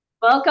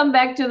Welcome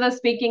back to the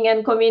Speaking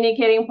and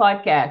Communicating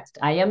podcast.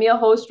 I am your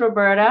host,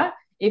 Roberta.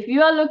 If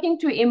you are looking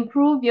to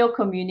improve your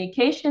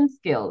communication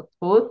skills,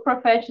 both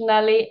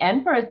professionally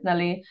and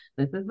personally,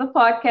 this is the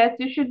podcast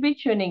you should be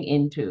tuning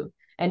into.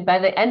 And by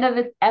the end of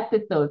this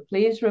episode,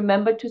 please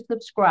remember to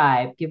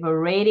subscribe, give a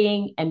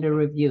rating, and a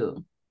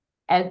review.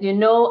 As you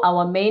know,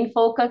 our main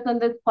focus on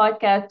this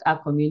podcast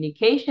are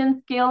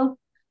communication skills.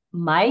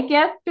 My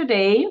guest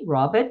today,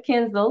 Robert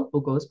Kienzle,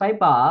 who goes by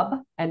Bob,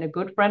 and a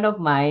good friend of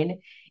mine,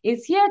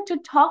 is here to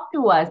talk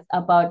to us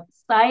about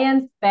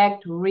science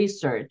backed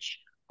research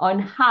on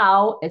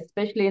how,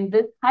 especially in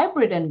this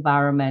hybrid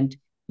environment,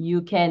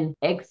 you can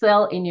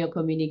excel in your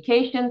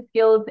communication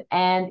skills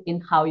and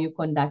in how you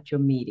conduct your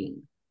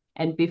meetings.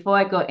 And before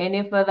I go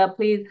any further,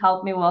 please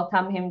help me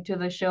welcome him to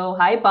the show.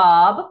 Hi,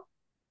 Bob.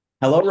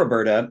 Hello,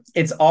 Roberta.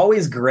 It's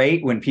always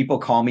great when people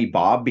call me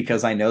Bob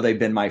because I know they've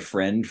been my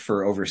friend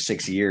for over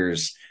 6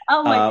 years.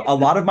 Oh my A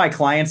goodness. lot of my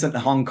clients in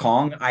Hong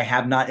Kong, I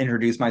have not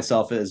introduced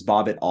myself as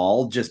Bob at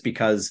all, just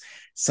because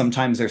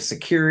sometimes there's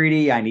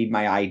security, I need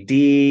my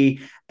ID.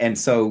 And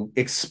so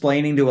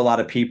explaining to a lot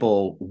of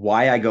people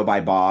why I go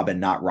by Bob and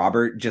not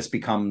Robert just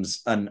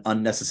becomes an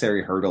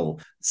unnecessary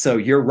hurdle. So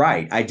you're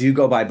right. I do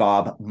go by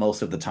Bob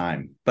most of the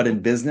time. But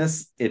in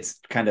business, it's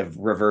kind of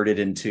reverted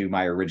into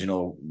my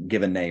original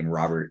given name,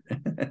 Robert.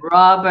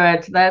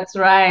 Robert, that's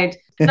right.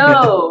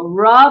 So,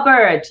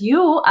 Robert,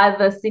 you are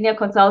the senior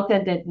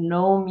consultant at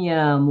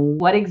Nomium.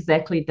 What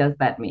exactly does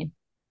that mean?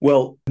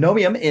 Well,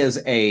 Nomium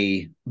is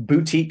a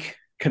boutique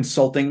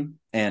consulting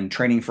and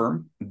training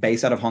firm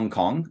based out of Hong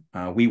Kong.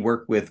 We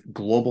work with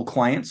global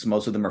clients.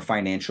 Most of them are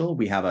financial.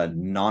 We have a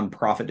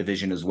nonprofit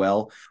division as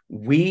well.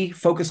 We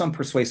focus on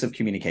persuasive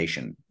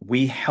communication.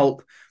 We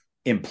help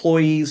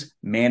employees,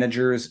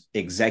 managers,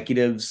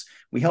 executives.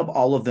 We help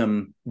all of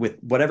them with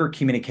whatever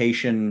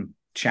communication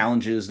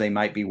challenges they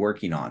might be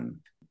working on.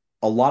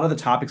 A lot of the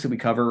topics that we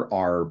cover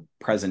are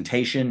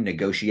presentation,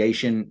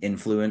 negotiation,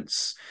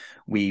 influence.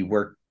 We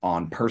work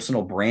on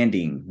personal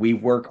branding. We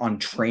work on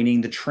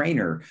training the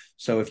trainer.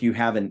 So if you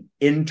have an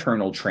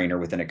internal trainer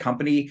within a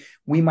company,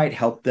 we might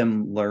help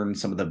them learn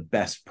some of the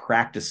best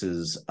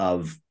practices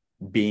of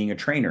being a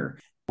trainer.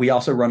 We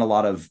also run a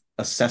lot of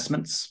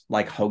assessments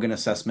like Hogan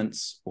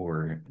assessments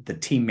or the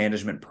team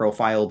management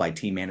profile by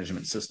Team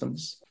Management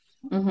Systems.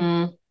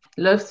 Mm-hmm.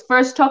 Let's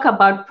first talk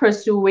about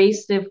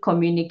persuasive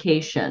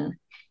communication.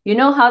 You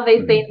know how they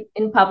Mhm. say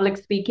in public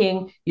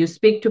speaking, you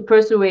speak to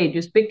persuade,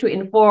 you speak to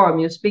inform,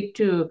 you speak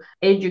to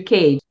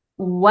educate.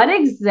 What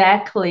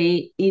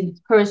exactly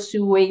is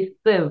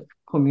persuasive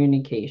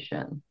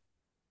communication?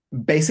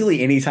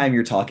 Basically, anytime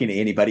you're talking to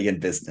anybody in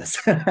business.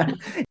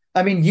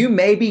 I mean, you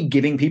may be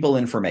giving people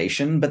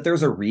information, but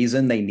there's a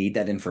reason they need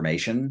that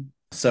information.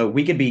 So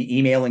we could be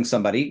emailing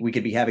somebody, we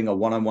could be having a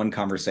one on one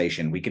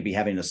conversation, we could be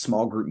having a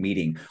small group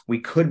meeting, we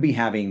could be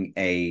having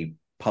a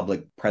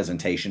public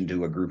presentation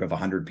to a group of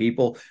 100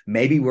 people.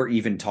 Maybe we're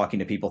even talking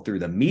to people through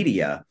the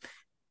media.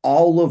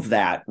 All of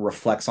that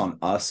reflects on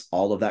us,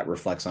 all of that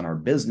reflects on our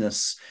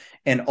business.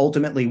 And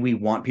ultimately, we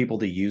want people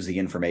to use the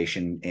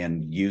information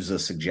and use the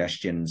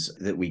suggestions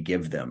that we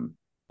give them.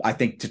 I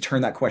think to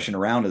turn that question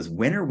around is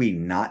when are we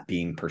not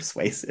being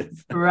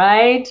persuasive?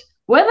 Right?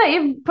 Whether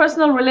in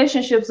personal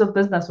relationships or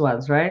business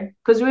ones, right?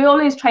 Because we're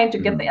always trying to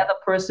get the Mhm. other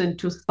person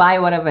to buy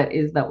whatever it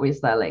is that we're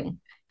selling.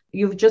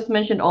 You've just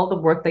mentioned all the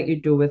work that you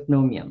do with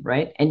Nomium,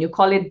 right? And you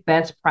call it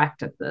best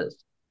practices.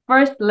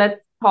 First, let's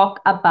talk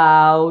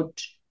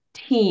about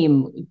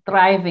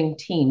thriving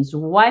teams.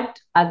 What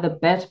are the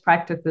best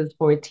practices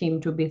for a team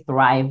to be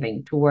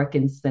thriving, to work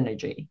in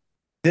synergy?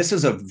 This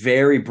is a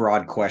very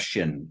broad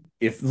question.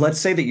 If let's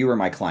say that you were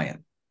my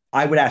client,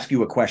 I would ask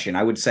you a question.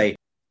 I would say,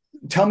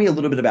 tell me a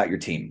little bit about your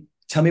team.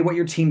 Tell me what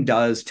your team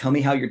does. Tell me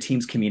how your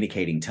team's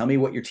communicating. Tell me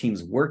what your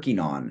team's working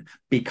on.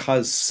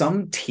 Because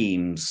some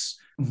teams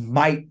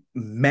might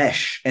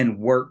mesh and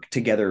work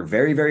together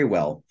very, very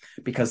well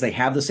because they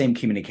have the same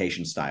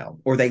communication style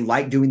or they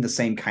like doing the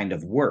same kind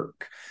of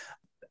work.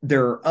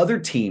 There are other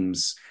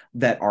teams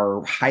that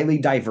are highly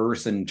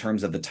diverse in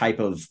terms of the type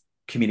of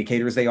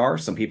communicators they are.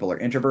 Some people are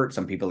introvert,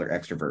 some people are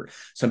extrovert.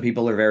 Some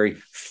people are very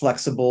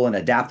flexible and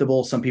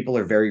adaptable. Some people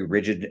are very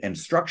rigid and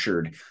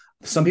structured.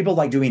 Some people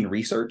like doing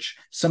research.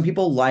 Some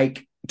people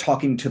like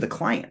talking to the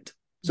client.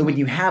 So when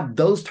you have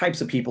those types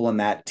of people in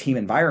that team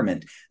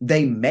environment,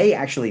 they may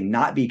actually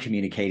not be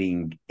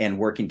communicating and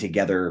working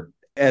together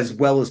as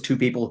well as two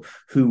people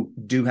who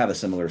do have a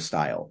similar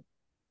style.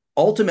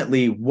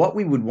 Ultimately, what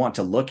we would want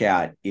to look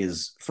at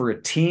is for a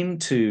team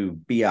to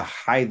be a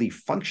highly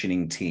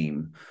functioning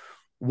team,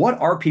 what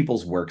are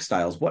people's work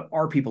styles? What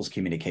are people's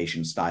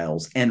communication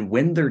styles? And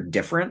when they're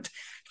different,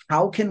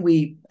 how can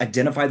we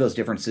identify those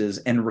differences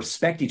and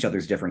respect each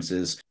other's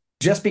differences?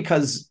 Just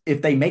because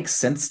if they make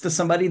sense to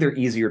somebody, they're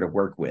easier to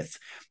work with.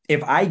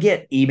 If I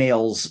get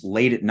emails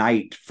late at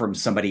night from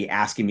somebody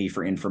asking me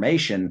for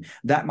information,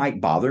 that might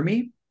bother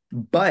me.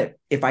 But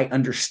if I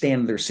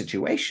understand their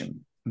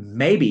situation,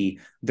 maybe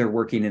they're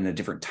working in a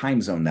different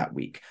time zone that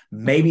week.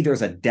 Maybe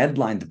there's a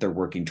deadline that they're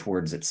working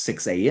towards at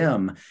 6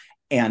 a.m.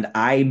 and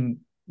I'm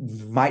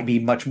might be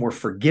much more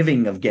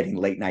forgiving of getting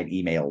late night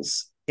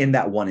emails in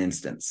that one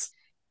instance.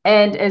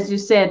 And as you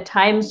said,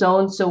 time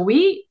zones. So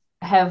we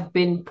have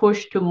been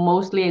pushed to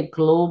mostly a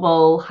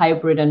global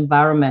hybrid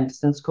environment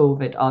since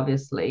COVID,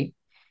 obviously.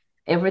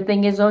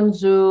 Everything is on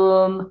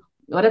Zoom.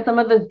 What are some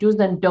of the do's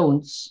and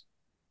don'ts?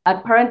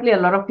 Apparently, a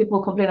lot of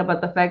people complain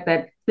about the fact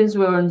that since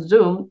we're on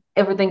Zoom,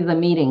 everything's a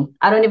meeting.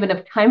 I don't even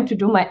have time to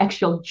do my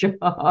actual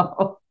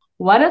job.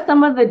 What are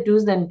some of the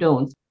do's and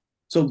don'ts?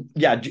 So,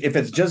 yeah, if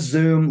it's just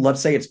Zoom,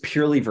 let's say it's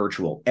purely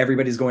virtual,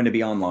 everybody's going to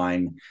be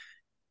online,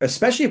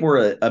 especially if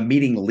we're a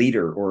meeting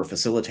leader or a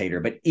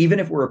facilitator. But even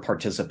if we're a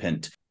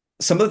participant,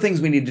 some of the things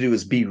we need to do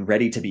is be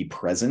ready to be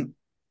present.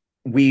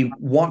 We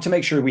want to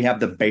make sure we have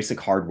the basic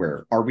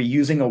hardware. Are we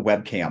using a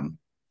webcam?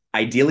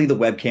 Ideally, the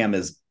webcam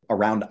is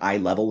around eye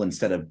level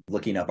instead of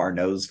looking up our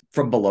nose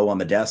from below on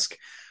the desk.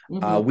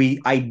 We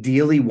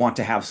ideally want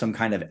to have some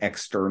kind of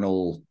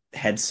external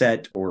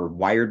headset or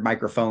wired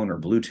microphone or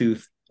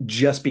Bluetooth,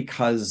 just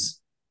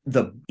because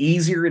the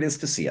easier it is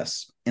to see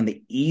us and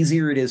the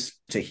easier it is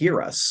to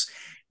hear us,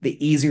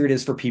 the easier it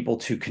is for people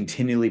to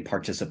continually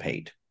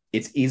participate.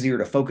 It's easier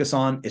to focus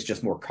on. It's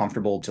just more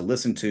comfortable to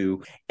listen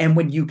to. And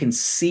when you can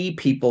see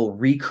people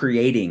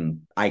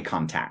recreating eye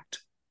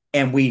contact,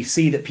 and we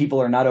see that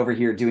people are not over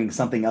here doing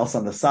something else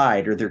on the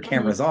side or their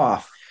cameras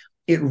off,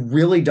 it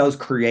really does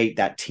create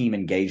that team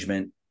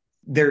engagement.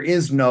 There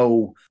is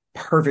no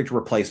perfect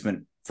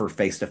replacement for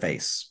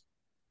face-to-face,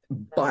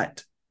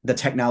 but the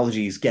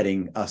technology is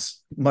getting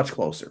us much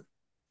closer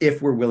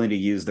if we're willing to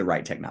use the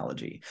right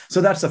technology. So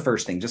that's the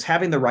first thing, just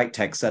having the right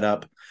tech set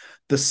up.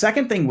 The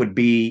second thing would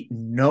be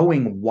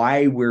knowing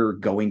why we're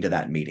going to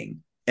that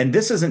meeting. And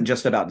this isn't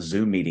just about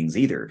Zoom meetings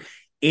either.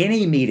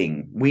 Any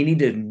meeting, we need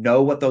to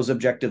know what those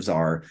objectives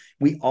are.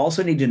 We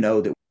also need to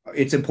know that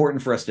it's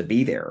important for us to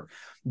be there.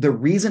 The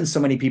reason so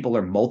many people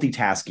are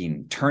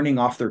multitasking, turning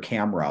off their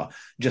camera,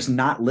 just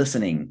not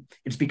listening,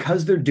 it's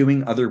because they're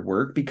doing other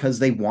work because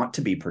they want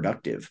to be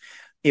productive.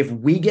 If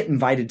we get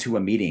invited to a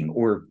meeting,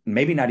 or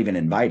maybe not even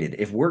invited,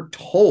 if we're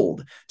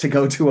told to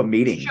go to a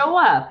meeting, show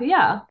up.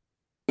 Yeah.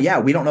 Yeah,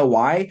 we don't know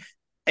why.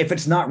 If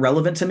it's not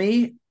relevant to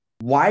me,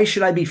 why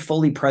should I be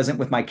fully present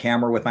with my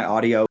camera, with my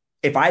audio?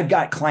 If I've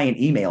got client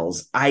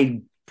emails,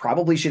 I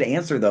probably should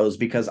answer those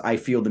because I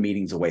feel the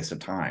meeting's a waste of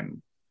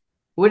time.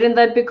 Wouldn't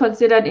that be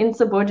considered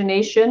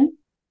insubordination?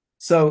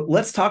 So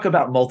let's talk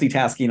about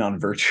multitasking on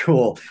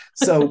virtual.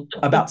 So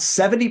about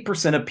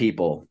 70% of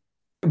people,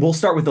 we'll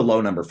start with the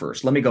low number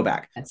first. Let me go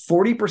back.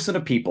 40%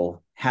 of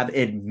people have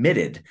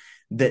admitted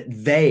that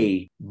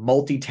they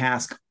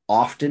multitask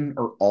often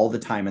or all the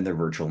time in their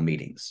virtual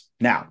meetings.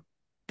 Now,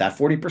 that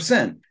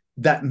 40%,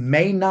 that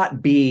may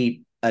not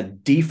be a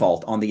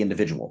default on the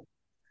individual.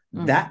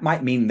 That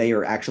might mean they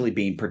are actually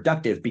being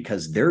productive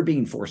because they're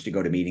being forced to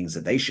go to meetings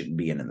that they shouldn't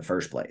be in the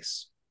first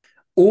place.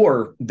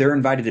 Or they're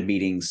invited to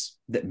meetings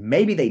that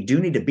maybe they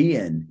do need to be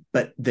in,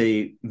 but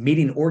the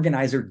meeting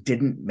organizer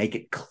didn't make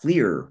it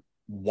clear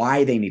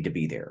why they need to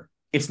be there.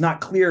 It's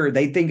not clear.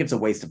 They think it's a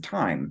waste of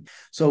time.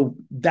 So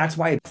that's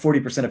why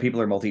 40% of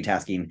people are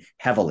multitasking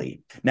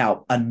heavily.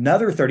 Now,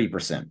 another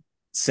 30%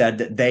 said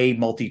that they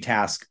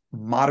multitask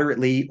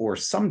moderately or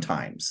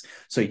sometimes.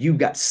 So you've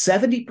got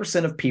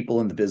 70% of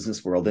people in the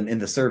business world, and in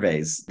the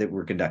surveys that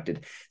were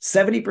conducted,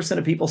 70%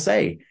 of people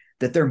say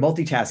that they're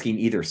multitasking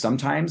either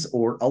sometimes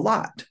or a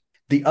lot.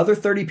 The other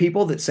 30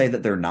 people that say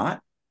that they're not,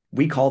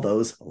 we call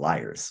those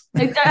liars.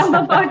 I'm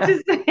about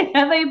to say,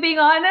 are they being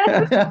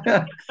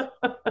honest?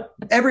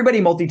 Everybody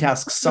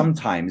multitasks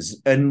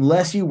sometimes,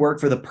 unless you work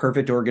for the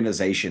perfect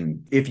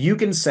organization. If you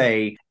can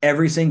say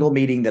every single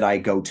meeting that I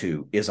go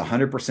to is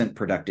 100%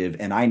 productive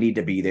and I need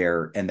to be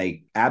there and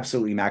they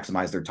absolutely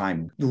maximize their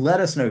time, let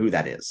us know who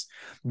that is,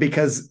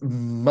 because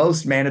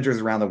most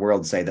managers around the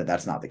world say that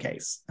that's not the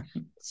case.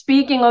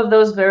 Speaking of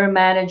those very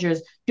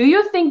managers, do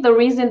you think the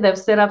reason they've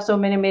set up so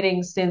many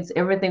meetings since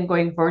everything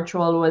going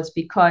virtual was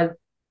because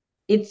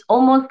it's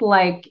almost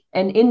like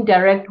an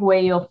indirect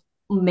way of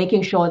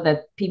making sure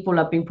that people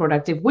are being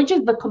productive, which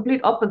is the complete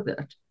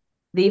opposite.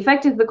 The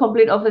effect is the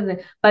complete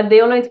opposite, but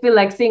they always feel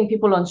like seeing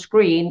people on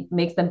screen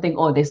makes them think,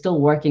 oh, they're still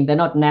working. They're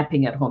not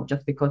napping at home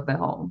just because they're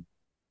home.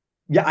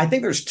 Yeah, I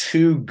think there's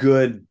two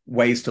good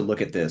ways to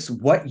look at this.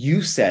 What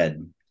you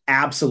said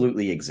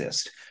absolutely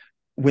exists.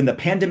 When the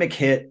pandemic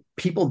hit,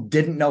 people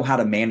didn't know how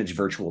to manage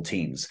virtual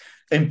teams.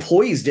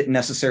 Employees didn't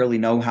necessarily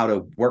know how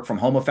to work from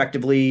home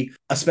effectively,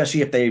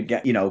 especially if they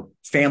get,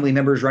 family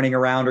members running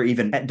around or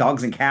even pet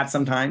dogs and cats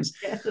sometimes.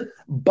 Yes.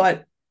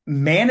 But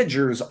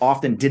managers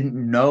often didn't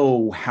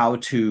know how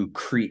to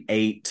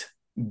create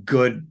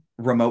good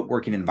remote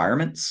working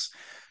environments.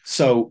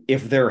 So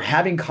if they're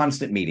having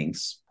constant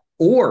meetings,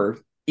 or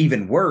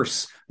even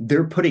worse,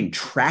 they're putting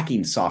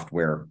tracking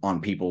software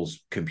on people's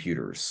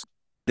computers.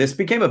 This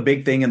became a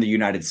big thing in the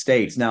United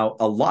States. Now,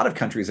 a lot of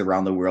countries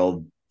around the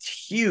world,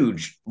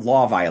 huge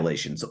law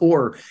violations,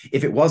 or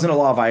if it wasn't a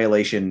law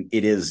violation,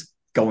 it is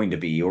going to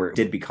be, or it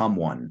did become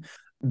one.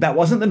 That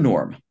wasn't the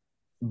norm,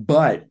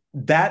 but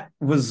that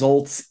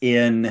results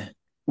in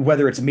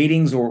whether it's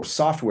meetings or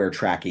software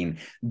tracking,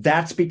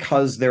 that's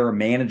because there are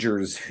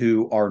managers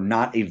who are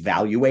not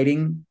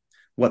evaluating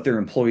what their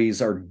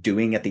employees are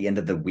doing at the end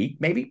of the week,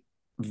 maybe,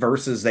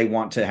 versus they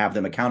want to have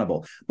them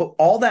accountable. But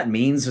all that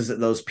means is that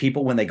those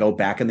people, when they go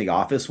back in the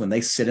office, when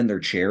they sit in their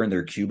chair in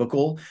their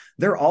cubicle,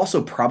 they're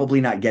also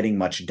probably not getting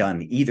much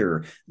done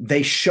either.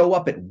 They show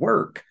up at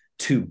work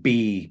to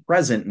be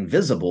present and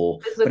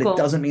visible, but it Physical.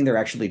 doesn't mean they're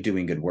actually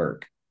doing good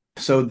work.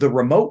 So the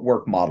remote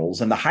work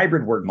models and the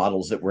hybrid work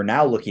models that we're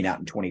now looking at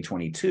in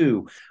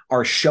 2022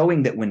 are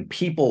showing that when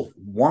people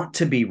want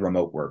to be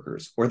remote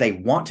workers or they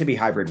want to be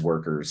hybrid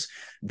workers,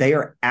 they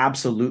are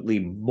absolutely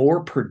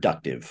more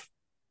productive.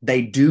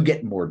 They do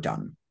get more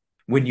done.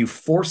 When you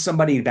force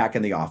somebody back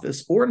in the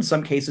office, or in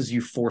some cases, you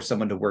force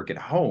someone to work at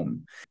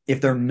home, if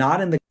they're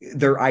not in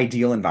their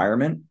ideal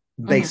environment,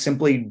 they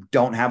simply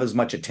don't have as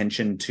much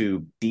attention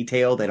to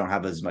detail. They don't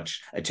have as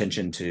much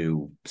attention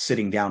to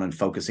sitting down and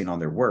focusing on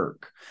their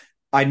work.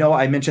 I know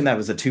I mentioned that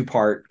was a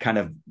two-part kind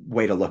of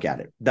way to look at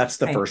it. That's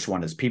the Right. first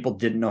one, is people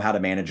didn't know how to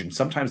manage, and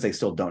sometimes they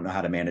still don't know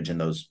how to manage in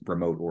those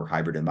remote or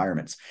hybrid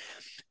environments.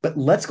 But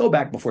let's go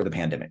back before the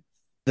pandemic.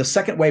 The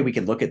second way we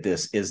can look at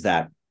this is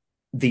that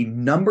the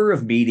number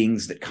of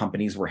meetings that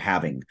companies were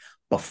having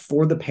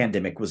before the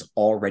pandemic was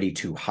already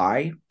too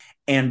high.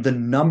 And the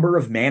number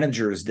of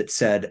managers that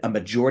said a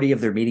majority of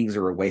their meetings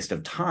are a waste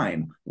of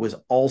time was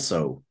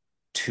also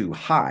too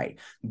high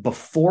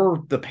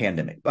before the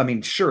pandemic. I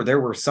mean, sure, there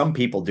were some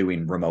people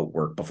doing remote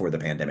work before the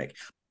pandemic,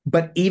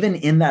 but even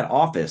in that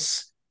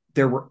office,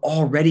 there were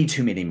already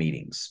too many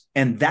meetings.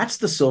 And that's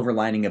the silver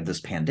lining of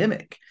this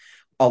pandemic.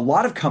 A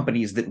lot of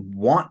companies that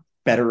want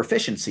better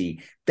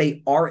efficiency,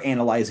 they are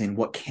analyzing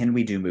what can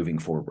we do moving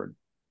forward.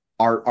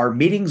 Our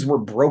meetings were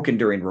broken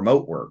during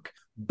remote work,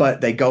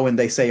 but they go and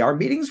they say our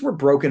meetings were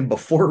broken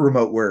before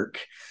remote work.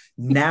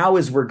 Now,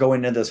 as we're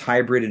going into this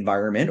hybrid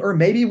environment, or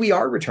maybe we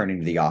are returning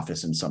to the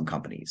office in some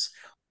companies,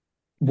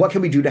 what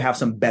can we do to have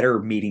some better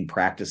meeting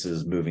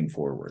practices moving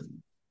forward?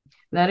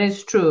 That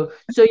is true.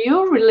 So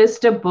you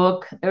released a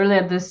book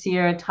earlier this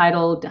year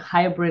titled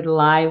Hybrid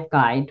Live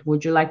Guide.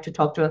 Would you like to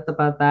talk to us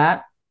about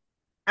that?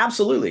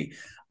 Absolutely.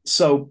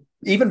 So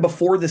even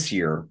before this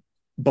year,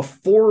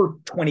 before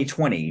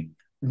 2020,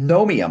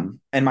 Nomium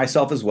and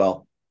myself as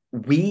well,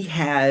 we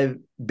have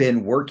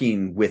been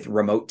working with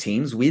remote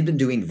teams. We've been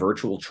doing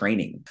virtual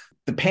training.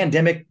 The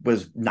pandemic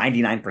was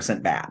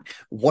 99% bad.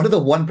 One of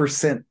the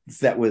 1%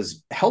 that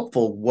was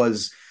helpful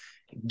was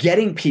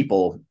getting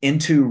people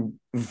into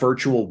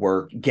virtual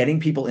work, getting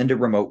people into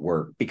remote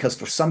work, because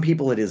for some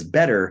people it is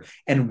better.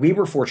 And we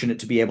were fortunate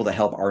to be able to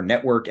help our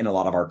network and a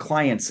lot of our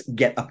clients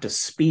get up to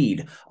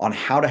speed on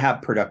how to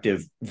have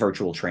productive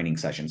virtual training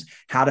sessions,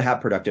 how to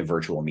have productive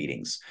virtual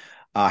meetings,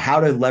 how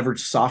to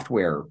leverage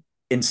software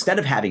instead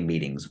of having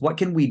meetings. What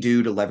can we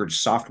do to leverage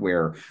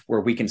software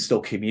where we can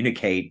still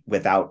communicate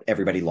without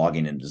everybody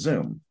logging into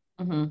Zoom?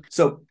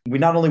 So we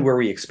not only were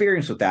we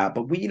experienced with that,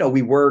 but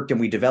we worked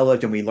and we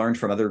developed and we learned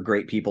from other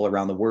great people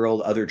around the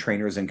world, other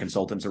trainers and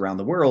consultants around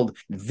the world.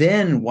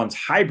 Then once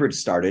hybrid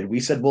started, we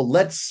said, well,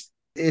 let's,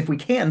 if we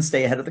can,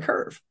 stay ahead of the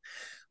curve.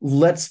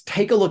 Let's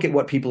take a look at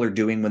what people are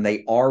doing when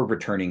they are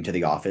returning to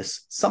the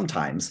office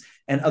sometimes,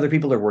 and other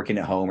people are working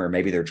at home or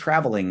maybe they're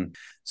traveling.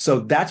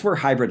 So that's where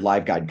Hybrid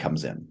Live Guide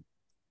comes in.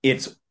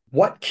 It's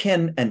what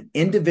can an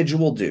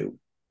individual do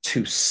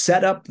to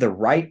set up the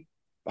right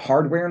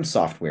hardware and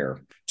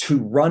software to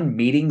run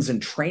meetings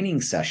and training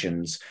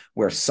sessions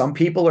where some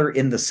people are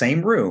in the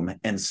same room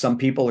and some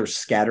people are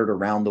scattered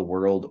around the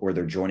world, or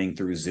they're joining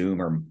through Zoom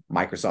or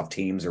Microsoft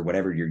Teams or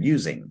whatever you're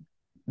using,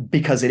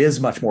 because it is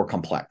much more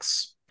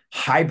complex.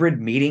 Hybrid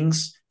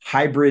meetings,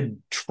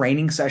 hybrid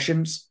training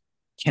sessions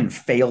can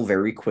fail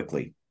very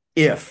quickly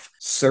if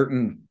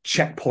certain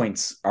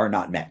checkpoints are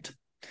not met.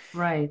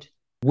 Right.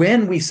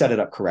 When we set it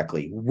up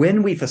correctly,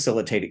 when we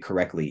facilitate it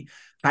correctly,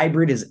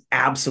 hybrid is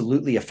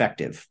absolutely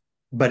effective,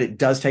 but it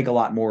does take a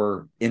lot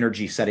more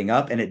energy setting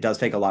up, and it does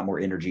take a lot more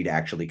energy to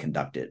actually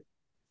conduct it.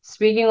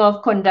 Speaking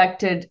of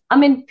conducted, I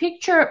mean,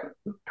 picture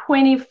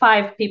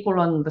 25 people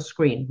on the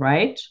screen,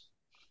 right?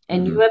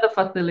 And you Mm-hmm. are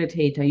the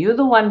facilitator, you're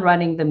the one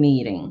running the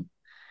meeting.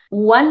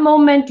 One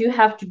moment you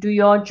have to do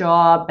your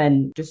job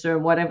and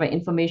discern whatever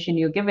information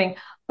you're giving,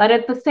 but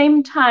at the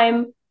same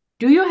time,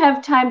 do you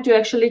have time to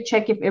actually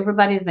check if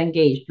everybody's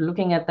engaged,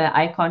 looking at their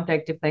eye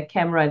contact, if their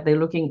camera, if they're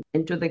looking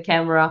into the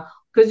camera,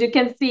 because you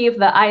can see if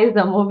the eyes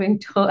are moving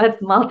towards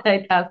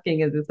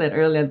multitasking, as you said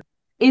earlier.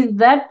 Is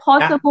that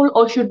possible,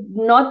 or should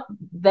not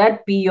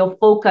that be your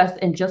focus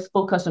and just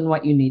focus on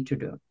what you need to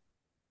do?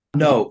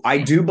 No, I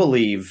do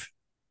believe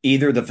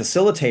either the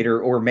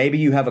facilitator, or maybe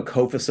you have a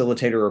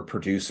co-facilitator or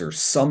producer.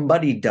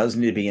 Somebody does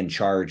need to be in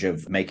charge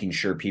of making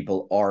sure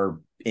people are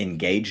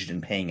engaged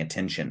and paying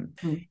attention.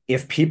 Mm.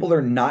 If people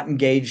are not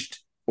engaged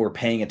or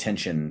paying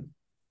attention,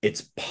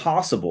 it's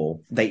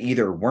possible they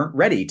either weren't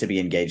ready to be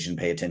engaged and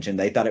pay attention.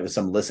 They thought it was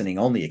some listening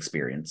only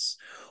experience,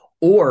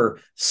 or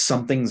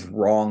something's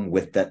wrong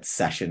with that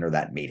session or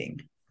that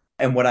meeting.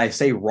 And when I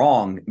say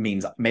wrong,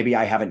 means maybe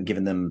I haven't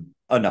given them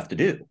enough to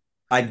do.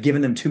 I've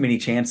given them too many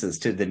chances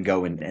to then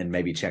go and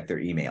maybe check their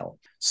email.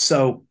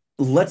 So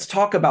let's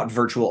talk about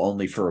virtual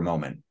only for a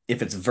moment.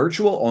 If it's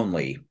virtual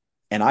only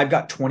and I've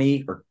got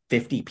 20 or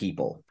 50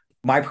 people,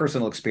 my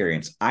personal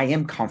experience, I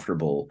am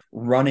comfortable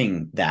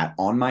running that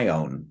on my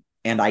own.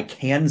 And I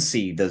can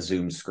see the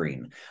Zoom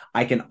screen.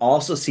 I can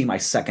also see my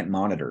second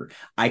monitor.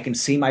 I can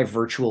see my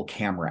virtual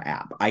camera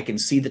app. I can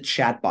see the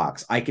chat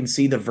box. I can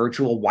see the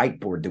virtual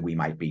whiteboard that we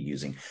might be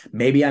using.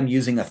 Maybe I'm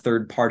using a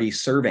third-party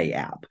survey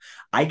app.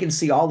 I can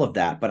see all of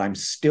that, but I'm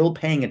still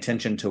paying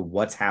attention to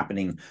what's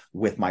happening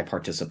with my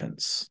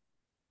participants.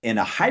 In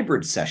a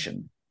hybrid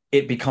session,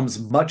 it becomes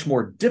much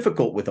more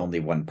difficult with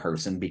only one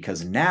person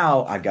because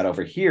now I've got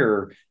over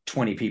here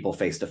 20 people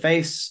face to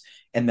face,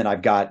 and then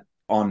I've got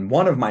on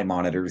one of my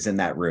monitors in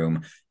that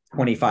room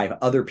 25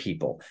 other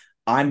people.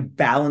 I'm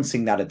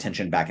balancing that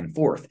attention back and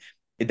forth.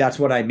 That's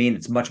what I mean.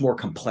 It's much more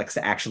complex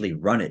to actually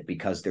run it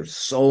because there's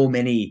so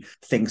many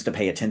things to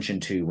pay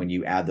attention to when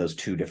you add those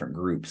two different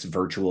groups,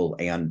 virtual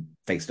and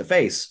face to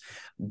face.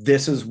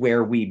 This is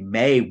where we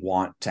may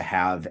want to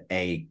have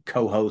a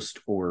co-host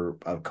or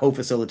a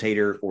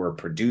co-facilitator or a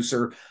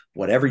producer,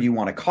 whatever you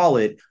want to call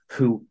it,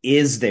 who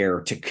is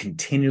there to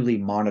continually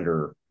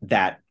monitor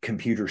that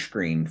computer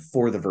screen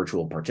for the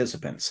virtual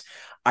participants.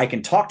 I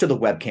can talk to the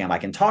webcam, I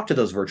can talk to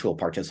those virtual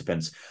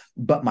participants,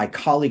 but my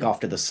colleague off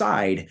to the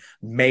side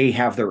may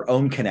have their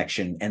own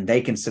connection and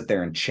they can sit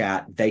there and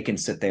chat. They can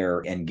sit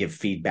there and give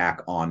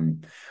feedback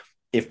on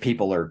if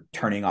people are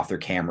turning off their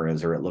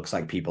cameras or it looks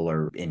like people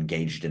are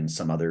engaged in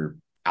some other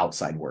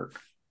outside work.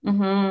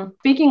 Mm-hmm.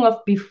 Speaking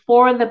of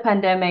before the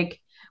pandemic,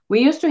 we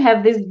used to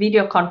have these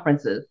video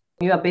conferences.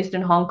 You are based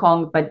in Hong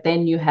Kong, but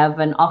then you have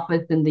an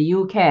office in the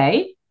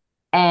UK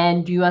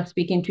and you are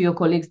speaking to your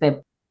colleagues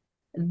there.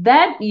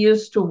 That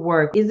used to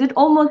work. Is it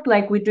almost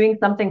like we're doing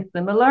something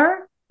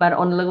similar, but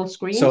on little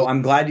screens? So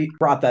I'm glad you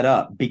brought that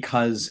up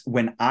because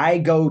when I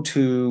go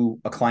to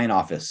a client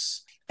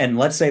office, and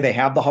let's say they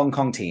have the Hong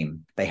Kong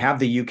team, they have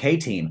the UK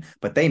team,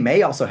 but they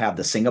may also have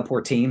the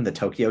Singapore team, the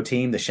Tokyo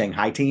team, the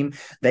Shanghai team.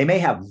 They may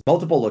have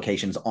multiple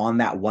locations on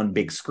that one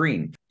big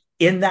screen.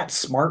 In that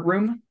smart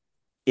room,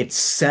 it's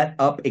set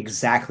up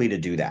exactly to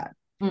do that.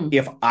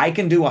 If I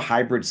can do a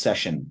hybrid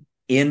session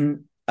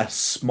in a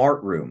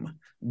smart room,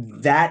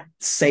 that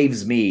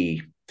saves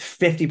me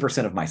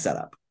 50% of my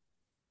setup.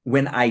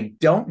 When I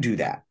don't do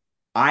that,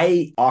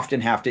 I often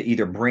have to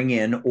either bring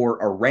in or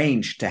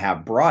arrange to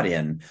have brought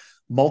in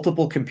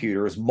multiple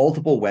computers,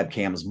 multiple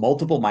webcams,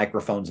 multiple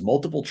microphones,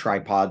 multiple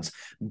tripods.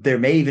 There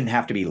may even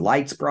have to be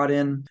lights brought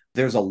in.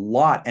 There's a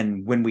lot.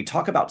 And when we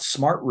talk about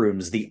smart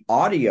rooms, the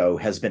audio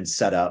has been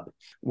set up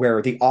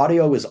where the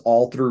audio is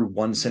all through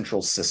one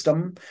central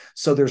system.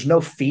 So there's no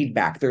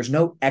feedback. There's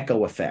no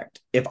echo effect.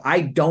 If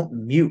I don't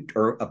mute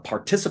or a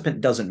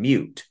participant doesn't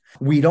mute,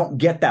 we don't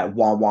get that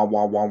wah, wah,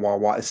 wah, wah, wah,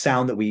 wah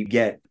sound that we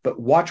get. But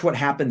watch what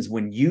happens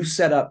when you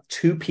set up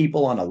two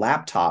people on a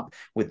laptop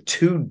with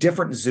two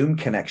different Zoom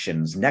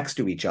connections next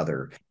to each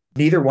other.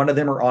 Neither one of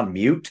them are on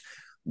mute.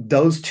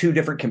 Those two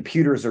different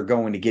computers are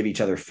going to give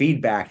each other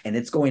feedback, and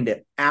it's going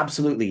to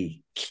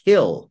absolutely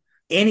kill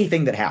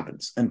anything that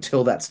happens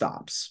until that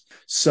stops.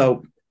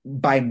 So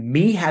by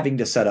me having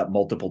to set up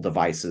multiple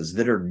devices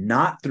that are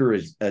not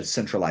through a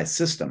centralized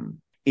system,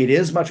 it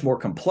is much more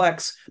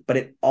complex, but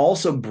it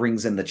also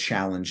brings in the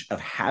challenge of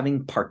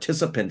having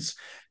participants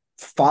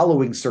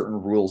following certain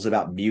rules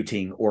about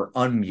muting or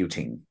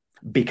unmuting.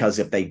 Because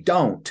if they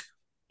don't,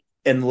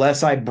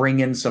 unless I bring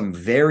in some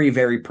very,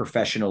 very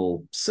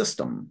professional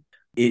system,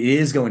 it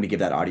is going to give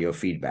that audio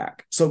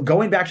feedback. So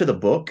going back to the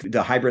book,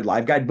 the Hybrid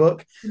Live Guide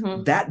book,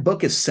 that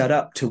book is set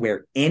up to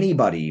where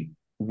anybody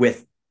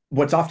with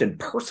what's often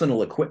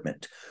personal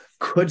equipment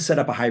could set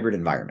up a hybrid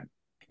environment.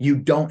 You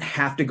don't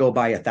have to go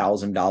buy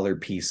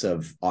 $1,000 piece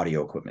of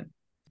audio equipment,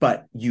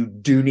 but you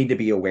do need to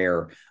be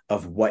aware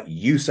of what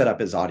you set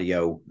up as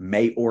audio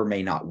may or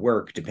may not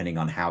work depending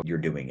on how you're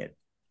doing it.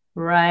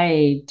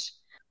 Right.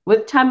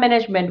 With time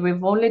management,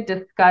 we've only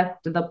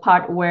discussed the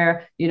part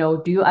where,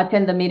 do you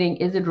attend the meeting?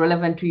 Is it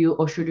relevant to you,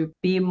 or should you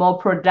be more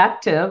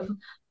productive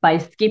by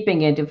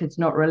skipping it if it's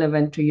not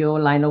relevant to your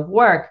line of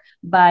work?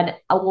 But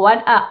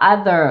what are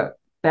other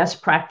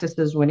best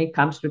practices when it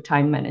comes to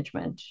time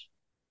management?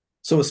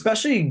 So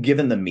especially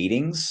given the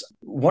meetings,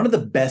 one of the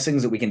best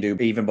things that we can do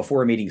even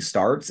before a meeting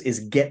starts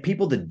is get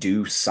people to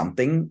do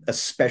something,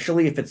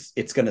 especially if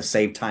it's going to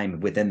save time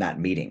within that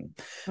meeting.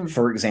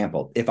 For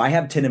example, if I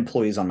have 10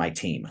 employees on my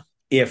team,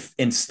 if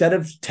instead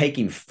of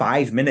taking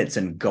 5 minutes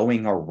and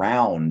going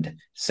around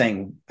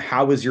saying,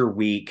 how was your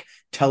week?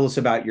 Tell us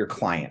about your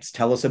clients.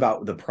 Tell us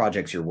about the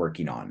projects you're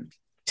working on.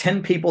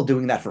 10 people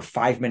doing that for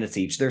 5 minutes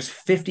each, there's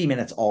 50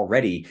 minutes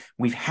already.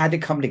 We've had to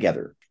come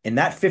together. In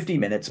that 50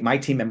 minutes, my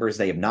team members,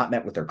 they have not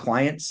met with their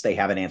clients. They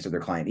haven't answered their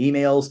client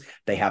emails.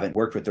 They haven't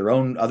worked with their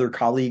own other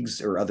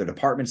colleagues or other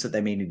departments that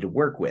they may need to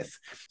work with.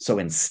 So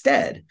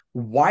instead,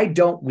 why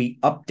don't we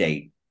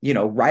update,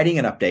 writing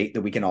an update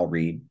that we can all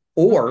read,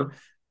 or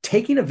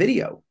taking a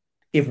video?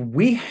 If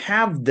we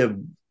have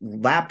the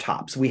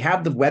laptops, we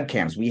have the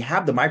webcams, we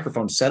have the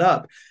microphones set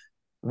up,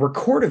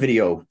 record a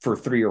video for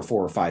 3 or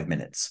 4 or 5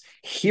 minutes.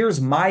 Here's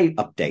my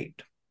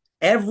update.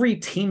 Every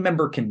team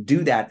member can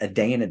do that a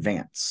day in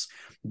advance.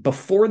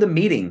 Before the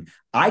meeting,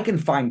 I can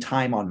find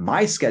time on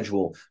my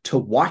schedule to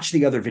watch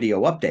the other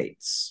video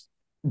updates.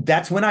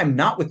 That's when I'm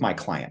not with my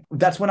client.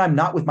 That's when I'm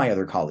not with my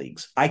other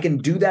colleagues. I can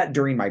do that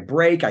during my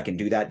break. I can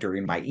do that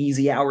during my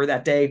easy hour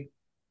that day.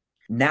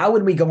 Now,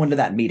 when we go into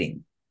that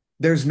meeting,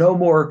 there's no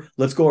more,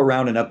 let's go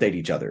around and update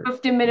each other.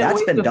 15-minute That's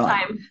waste been of done.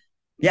 time.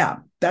 Yeah,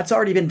 that's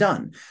already been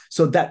done.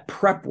 So that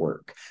prep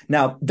work.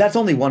 Now, that's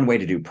only one way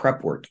to do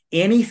prep work.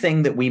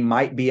 Anything that we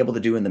might be able to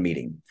do in the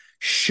meeting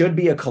should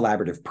be a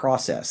collaborative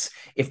process.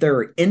 If there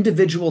are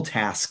individual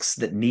tasks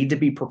that need to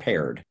be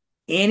prepared,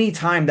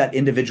 anytime that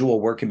individual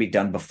work can be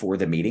done before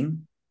the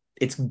meeting,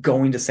 it's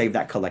going to save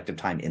that collective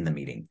time in the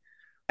meeting.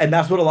 And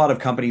that's what a lot of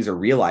companies are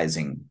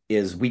realizing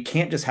is we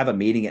can't just have a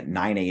meeting at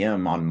 9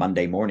 a.m. on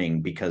Monday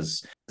morning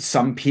because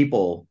some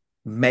people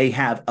may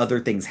have other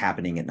things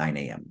happening at 9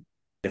 a.m.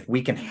 If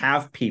we can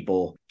have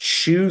people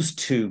choose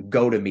to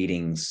go to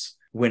meetings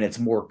when it's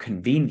more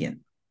convenient,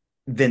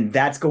 then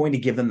that's going to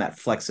give them that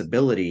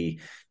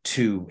flexibility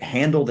to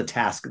handle the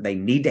task they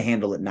need to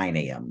handle at 9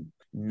 a.m.,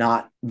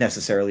 not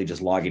necessarily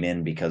just logging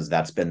in because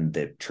that's been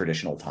the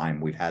traditional time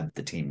we've had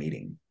the team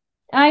meeting.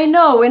 I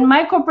know in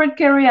my corporate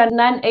career,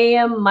 9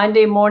 a.m.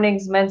 Monday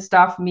mornings meant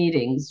staff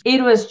meetings.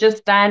 It was just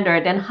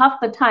standard. And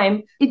half the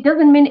time, it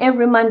doesn't mean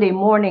every Monday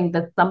morning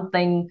that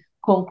something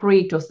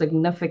concrete or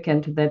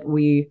significant that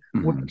we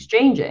were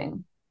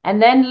exchanging.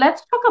 And then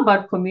let's talk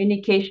about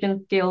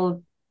communication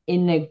skills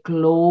in a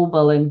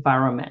global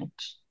environment.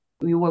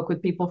 We work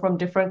with people from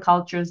different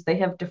cultures. They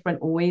have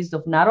different ways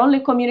of not only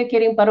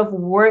communicating, but of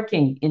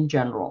working in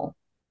general.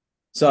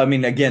 So, I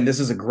mean, again, this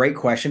is a great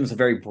question. It's a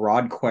very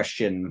broad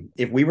question.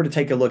 If we were to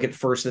take a look at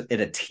first at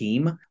a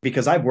team,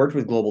 because I've worked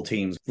with global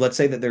teams, let's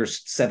say that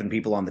there's 7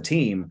 people on the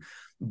team,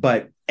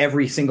 but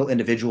every single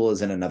individual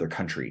is in another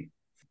country.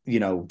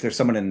 There's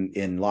someone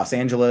in Los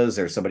Angeles,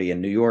 there's somebody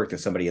in New York,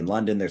 there's somebody in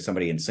London, there's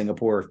somebody in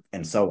Singapore,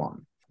 and so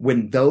on.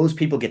 When those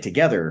people get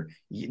together,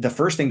 the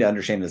first thing to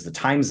understand is the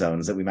time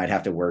zones that we might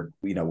have to work,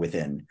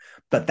 within.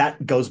 But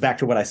that goes back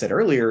to what I said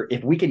earlier.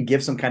 If we can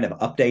give some kind of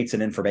updates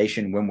and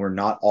information when we're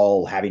not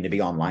all having to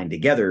be online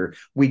together,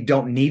 we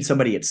don't need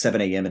somebody at 7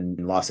 a.m. in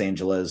Los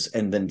Angeles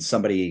and then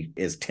somebody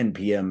is 10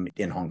 p.m.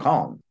 in Hong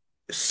Kong.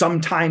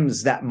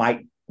 Sometimes that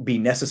might be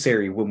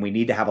necessary when we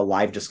need to have a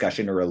live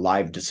discussion or a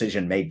live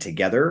decision made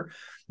together.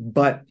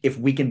 But if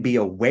we can be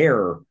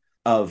aware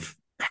of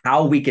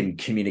how we can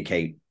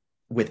communicate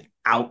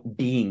without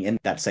being in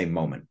that same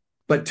moment.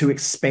 But to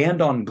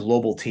expand on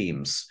global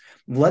teams,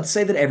 let's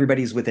say that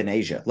everybody's within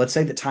Asia. Let's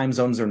say that time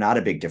zones are not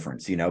a big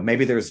difference.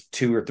 Maybe there's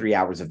 2 or 3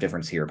 hours of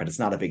difference here, but it's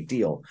not a big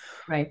deal.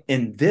 Right.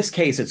 In this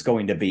case, it's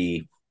going to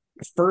be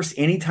first,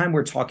 anytime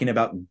we're talking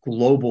about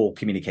global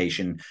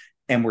communication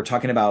and we're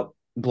talking about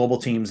global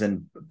teams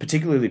and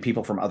particularly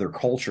people from other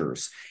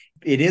cultures,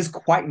 it is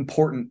quite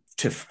important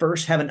to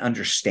first have an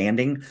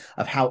understanding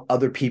of how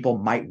other people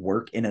might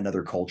work in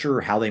another culture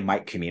or how they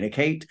might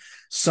communicate.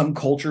 Some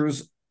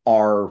cultures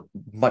are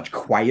much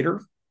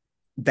quieter.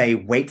 They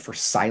wait for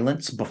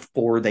silence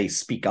before they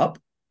speak up.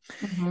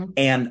 Mm-hmm.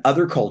 And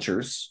other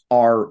cultures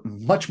are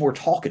much more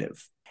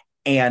talkative.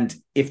 And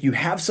if you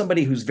have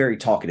somebody who's very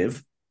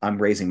talkative,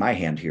 I'm raising my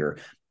hand here.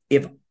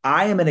 If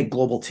I am in a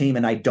global team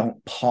and I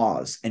don't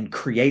pause and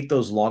create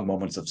those long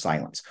moments of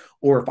silence,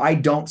 or if I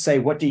don't say,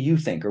 what do you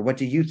think? Or what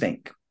do you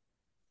think?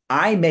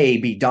 I may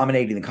be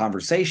dominating the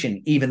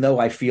conversation, even though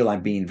I feel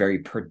I'm being very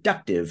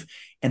productive.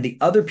 And the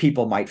other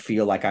people might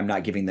feel like I'm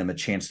not giving them a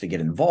chance to get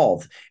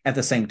involved. At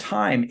the same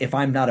time, if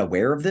I'm not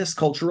aware of this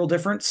cultural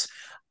difference,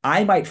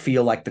 I might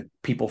feel like the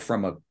people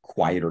from a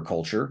quieter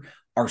culture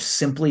are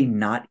simply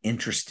not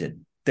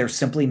interested. They're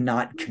simply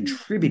not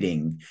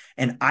contributing.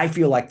 And I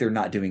feel like they're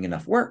not doing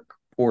enough work,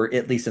 or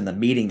at least in the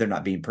meeting, they're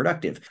not being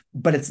productive.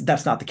 But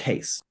that's not the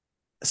case.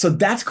 So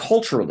that's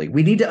culturally.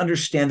 We need to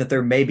understand that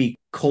there may be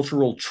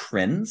cultural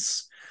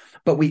trends,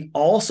 but we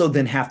also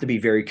then have to be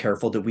very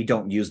careful that we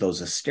don't use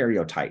those as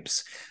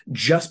stereotypes.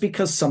 Just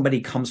because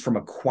somebody comes from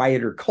a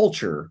quieter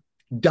culture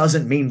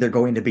doesn't mean they're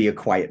going to be a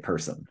quiet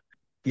person.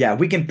 Yeah,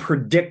 we can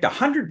predict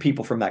 100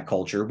 people from that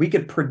culture. We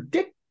could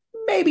predict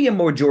maybe a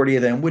majority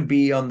of them would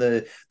be on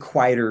the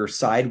quieter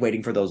side,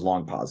 waiting for those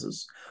long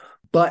pauses.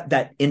 But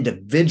that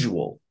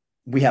individual,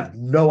 we have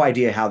no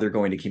idea how they're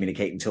going to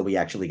communicate until we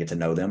actually get to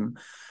know them.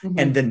 Mm-hmm.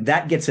 And then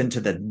that gets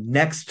into the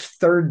next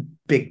third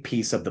big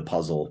piece of the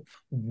puzzle.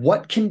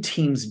 What can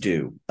teams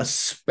do,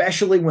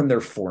 especially when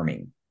they're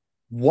forming?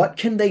 What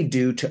can they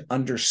do to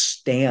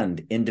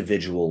understand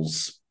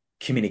individuals'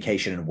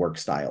 communication and work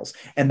styles?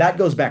 And that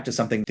goes back to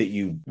something that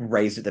you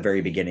raised at the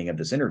very beginning of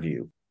this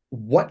interview.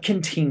 What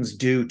can teams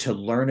do to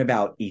learn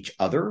about each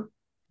other,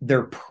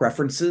 their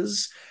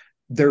preferences,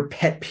 their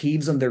pet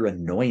peeves, and their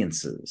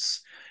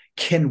annoyances?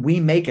 Can we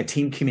make a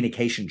team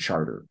communication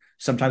charter?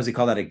 Sometimes we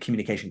call that a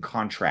communication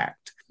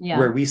contract,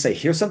 where we say,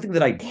 here's something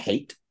that I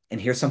hate and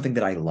here's something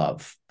that I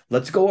love.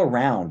 Let's go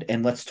around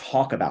and let's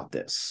talk about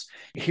this.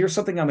 Here's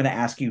something I'm going to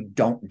ask you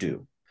don't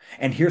do.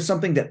 And here's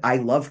something that I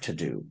love to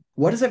do.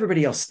 What does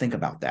everybody else think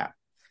about that?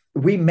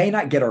 We may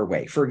not get our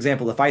way. For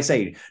example, if I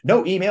say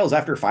no emails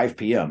after 5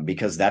 p.m.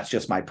 because that's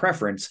just my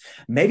preference,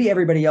 maybe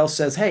everybody else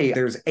says, hey,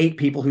 there's 8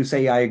 people who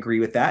say I agree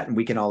with that and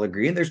we can all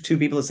agree. And there's 2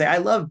 people that say I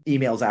love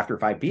emails after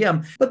 5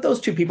 p.m. But those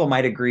 2 people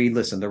might agree,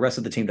 listen, the rest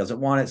of the team doesn't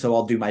want it, so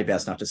I'll do my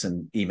best not to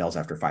send emails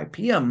after 5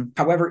 p.m.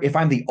 However, if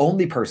I'm the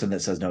only person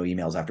that says no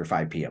emails after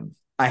 5 p.m.,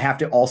 I have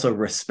to also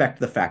respect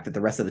the fact that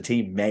the rest of the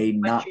team may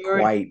not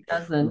Majority quite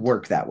doesn't.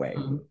 work that way.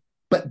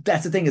 But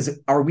that's the thing is,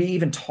 are we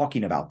even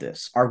talking about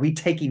this? Are we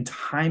taking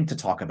time to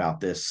talk about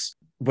this?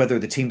 Whether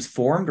the team's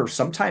formed or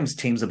sometimes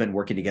teams have been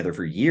working together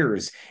for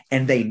years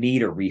and they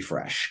need a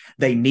refresh.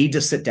 They need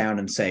to sit down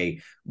and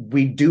say,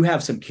 we do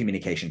have some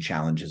communication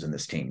challenges in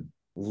this team.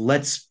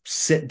 Let's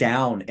sit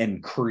down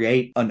and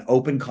create an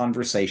open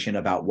conversation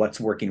about what's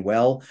working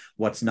well,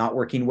 what's not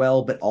working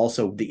well, but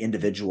also the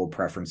individual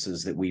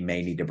preferences that we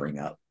may need to bring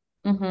up.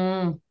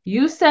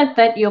 You said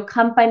that your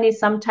company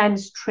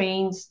sometimes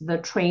trains the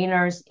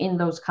trainers in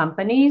those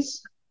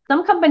companies.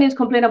 Some companies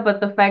complain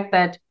about the fact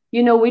that,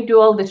 we do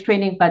all this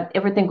training, but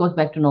everything goes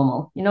back to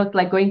normal. It's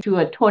like going to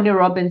a Tony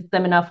Robbins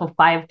seminar for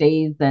 5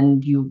 days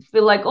and you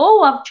feel like,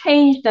 oh, I've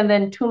changed. And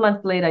then 2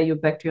 months later, you're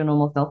back to your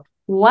normal self.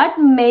 What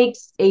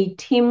makes a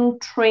team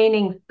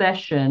training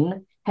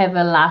session have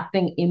a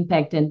lasting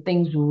impact and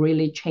things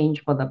really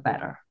change for the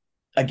better?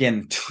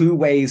 Again, 2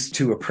 ways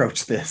to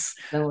approach this.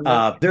 So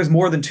There's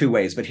more than 2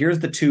 ways, but here's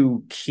the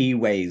 2 key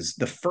ways.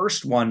 The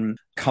first one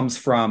comes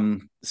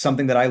from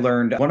something that I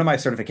learned. One of my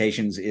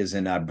certifications is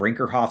in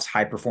Brinkerhoff's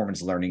high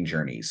performance learning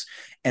journeys.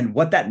 And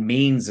what that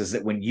means is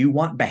that when you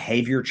want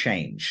behavior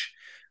change,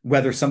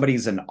 whether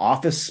somebody's an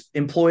office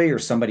employee or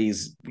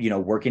somebody's,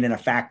 working in a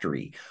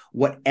factory,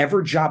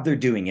 whatever job they're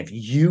doing, if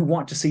you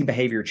want to see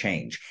behavior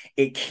change,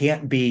 it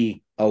can't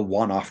be a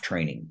one-off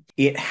training.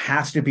 It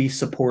has to be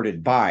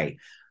supported by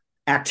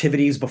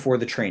activities before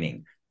the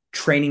training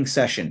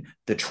session.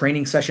 The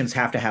training sessions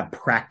have to have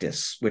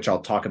practice, which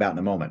I'll talk about in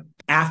a moment.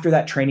 After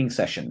that training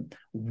session,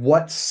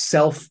 what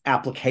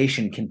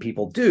self-application can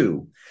people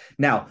do?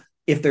 Now,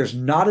 if there's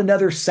not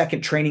another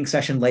second training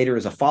session later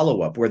as a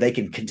follow-up where they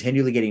can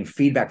continually getting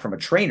feedback from a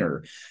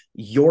trainer,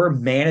 your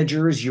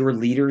managers, your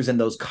leaders, and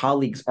those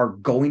colleagues are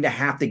going to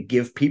have to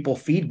give people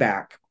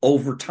feedback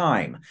over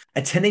time.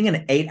 Attending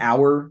an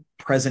 8-hour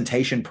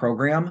presentation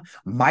program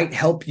might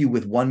help you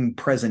with one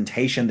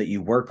presentation that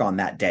you work on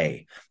that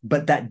day,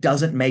 but that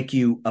doesn't make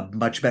you a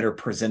much better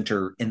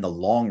presenter in the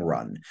long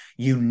run.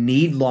 You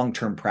need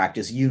long-term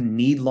practice. You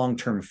need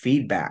long-term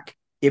feedback.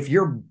 If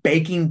you're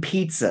baking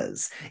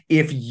pizzas,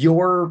 if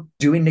you're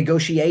doing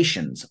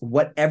negotiations,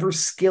 whatever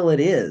skill it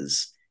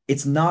is,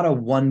 it's not a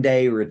 1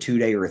 day or a 2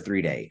 day or a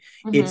 3 day.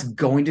 It's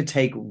going to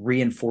take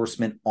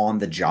reinforcement on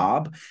the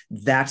job.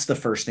 That's the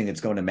first thing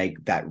that's going to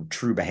make that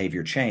true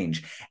behavior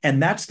change.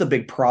 And that's the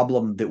big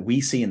problem that we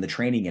see in the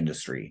training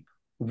industry.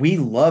 We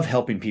love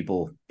helping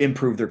people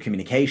improve their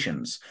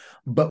communications,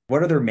 but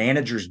what are their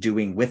managers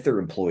doing with their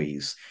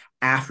employees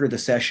after the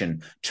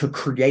session to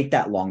create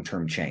that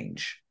long-term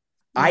change?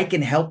 I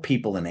can help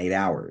people in 8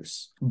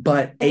 hours,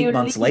 but 8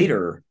 months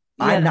later,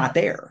 I'm not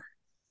there.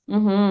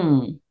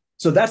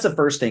 So that's the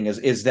first thing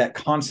is that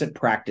constant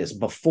practice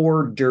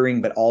before,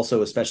 during, but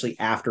also especially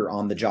after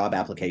on the job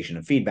application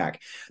and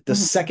feedback. The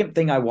second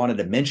thing I wanted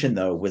to mention,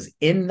 though, was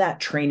in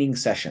that training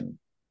session,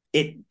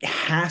 it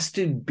has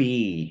to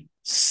be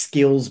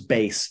skills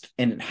based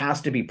and it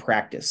has to be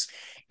practice.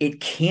 It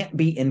can't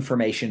be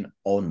information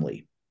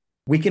only.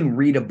 We can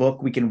read a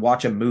book, we can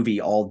watch a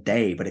movie all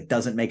day, but it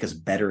doesn't make us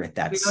better at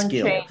that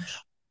skill.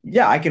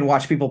 Yeah, I can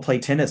watch people play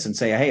tennis and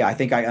say, hey, I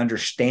think I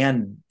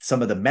understand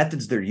some of the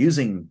methods they're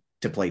using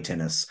to play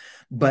tennis,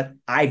 but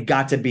I've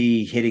got to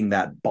be hitting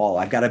that ball.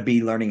 I've got to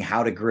be learning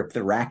how to grip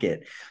the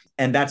racket.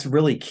 And that's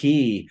really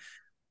key.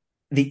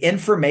 The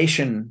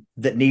information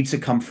that needs to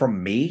come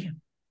from me,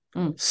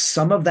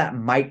 some of that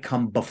might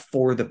come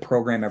before the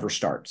program ever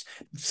starts.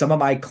 Some of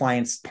my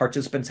clients,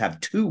 participants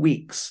have 2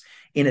 weeks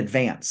in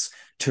advance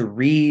to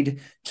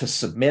read, to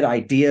submit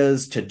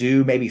ideas, to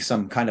do maybe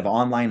some kind of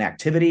online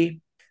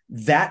activity.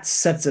 That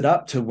sets it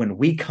up to when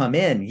we come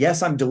in,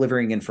 yes, I'm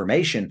delivering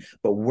information,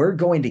 but we're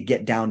going to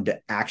get down to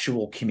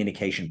actual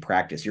communication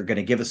practice. You're going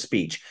to give a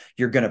speech.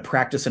 You're going to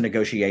practice a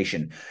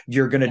negotiation.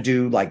 You're going to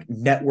do like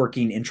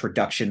networking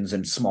introductions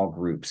in small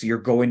groups. You're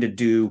going to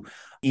do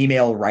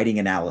email writing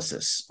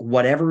analysis.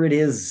 Whatever it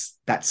is,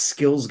 that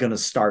skill's going to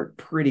start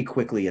pretty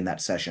quickly in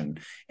that session.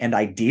 And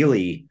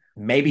ideally,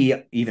 maybe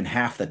even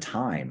half the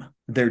time,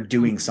 they're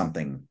doing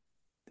something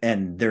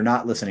and they're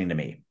not listening to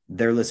me.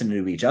 They're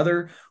listening to each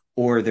other,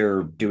 or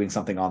they're doing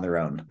something on their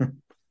own.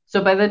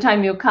 So by the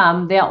time you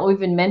come, they are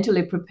even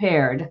mentally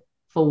prepared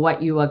for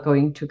what you are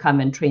going to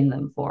come and train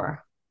them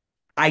for.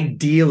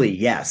 Ideally,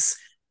 yes.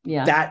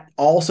 Yeah. That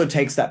also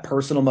takes that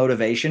personal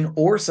motivation,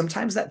 or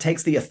sometimes that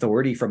takes the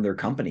authority from their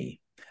company.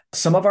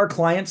 Some of our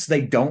clients,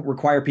 they don't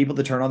require people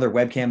to turn on their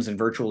webcams in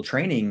virtual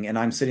training. And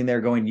I'm sitting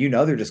there going,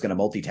 they're just going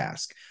to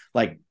multitask.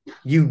 Like,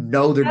 they're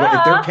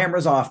if their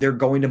camera's off, they're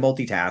going to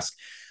multitask.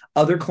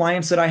 Other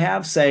clients that I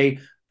have say,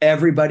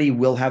 Everybody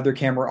will have their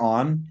camera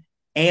on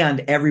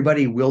and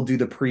everybody will do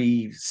the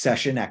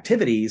pre-session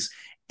activities.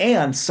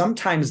 And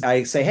sometimes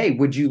I say, hey,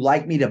 would you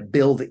like me to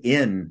build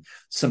in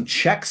some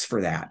checks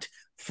for that?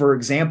 For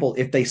example,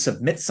 if they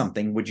submit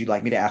something, would you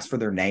like me to ask for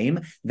their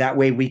name? That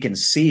way we can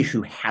see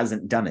who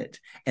hasn't done it.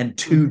 And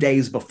 2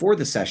 days before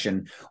the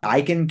session,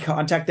 I can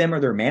contact them or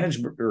their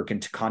manager can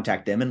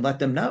contact them and let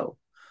them know.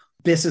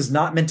 This is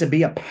not meant to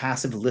be a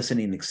passive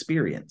listening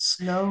experience.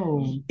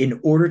 No. In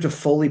order to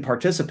fully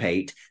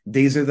participate,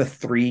 these are the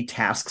 3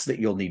 tasks that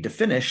you'll need to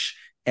finish.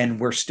 And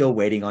we're still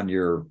waiting on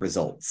your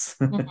results.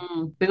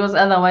 Because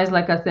otherwise,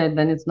 like I said,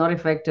 then it's not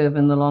effective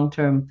in the long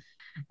term.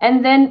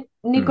 And then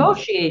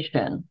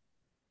negotiation.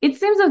 It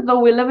seems as though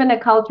we live in a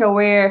culture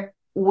where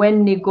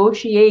when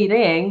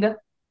negotiating,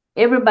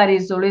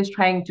 everybody's always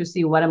trying to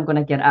see what I'm going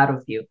to get out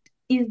of you.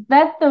 Is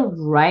that the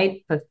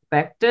right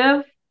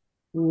perspective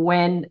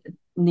when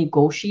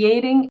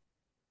negotiating?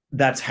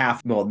 That's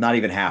half, well, not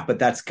even half, but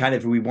that's kind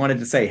of, we wanted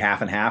to say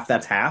half and half.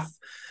 That's half.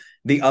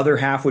 The other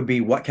half would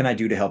be, what can I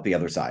do to help the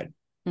other side?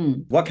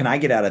 What can I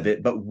get out of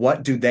it? But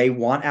what do they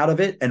want out of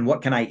it? And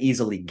what can I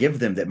easily give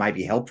them that might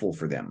be helpful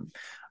for them?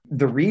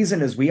 The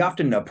reason is we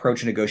often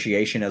approach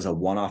negotiation as a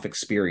one-off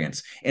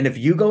experience. And if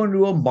you go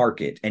into a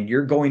market and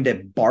you're going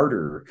to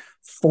barter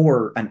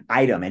for an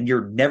item and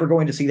you're never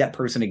going to see that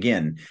person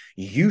again,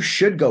 you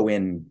should go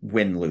in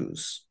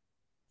win-lose.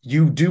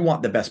 You do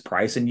want the best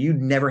price and you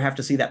never have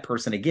to see that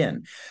person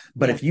again.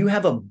 But if you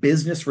have a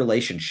business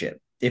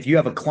relationship, if you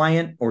have a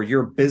client or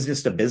you're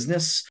business to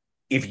business,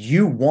 if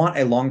you want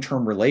a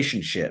long-term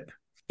relationship,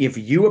 if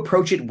you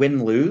approach it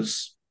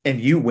win-lose and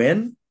you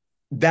win,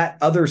 that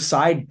other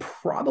side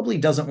probably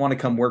doesn't want to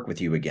come work with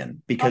you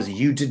again because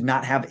you did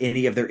not have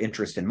any of their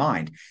interest in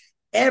mind.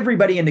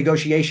 Everybody in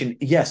negotiation,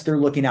 yes, they're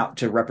looking out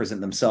to represent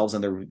themselves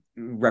and they're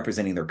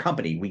representing their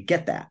company. We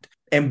get that.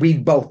 And we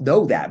both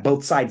know that.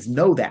 Both sides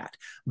know that.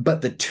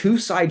 But the 2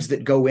 sides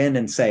that go in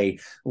and say,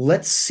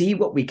 let's see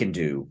what we can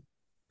do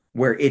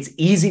where it's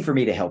easy for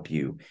me to help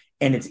you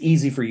and it's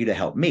easy for you to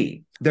help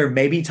me. There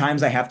may be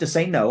times I have to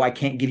say, no, I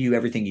can't give you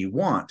everything you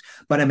want,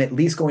 but I'm at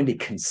least going to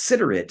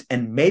consider it.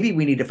 And maybe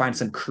we need to find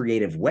some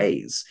creative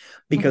ways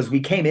because we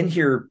came in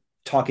here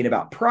talking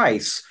about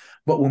price,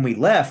 but when we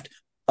left,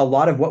 a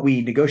lot of what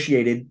we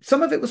negotiated,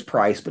 some of it was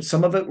price, but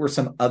some of it were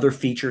some other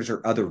features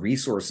or other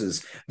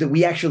resources that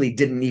we actually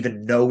didn't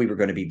even know we were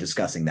going to be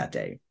discussing that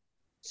day.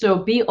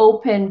 So be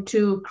open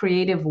to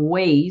creative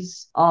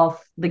ways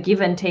of the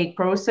give and take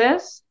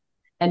process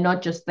and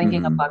not just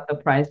thinking about the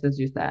price, as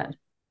you said.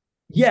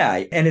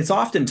 Yeah. And it's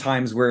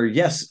oftentimes where,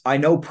 yes, I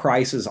know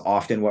price is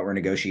often what we're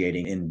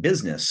negotiating in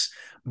business,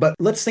 but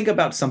let's think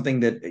about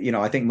something that,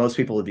 I think most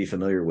people would be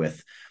familiar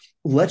with.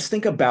 Let's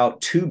think about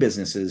 2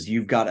 businesses.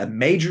 You've got a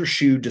major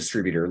shoe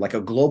distributor, like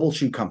a global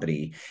shoe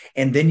company,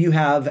 and then you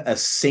have a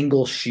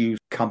single shoe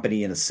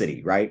company in a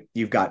city, right?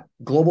 You've got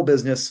global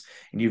business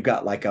and you've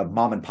got like a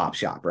mom and pop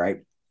shop, right?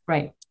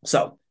 Right.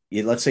 So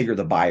let's say you're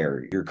the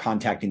buyer, you're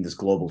contacting this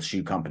global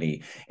shoe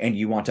company and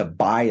you want to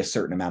buy a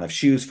certain amount of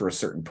shoes for a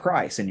certain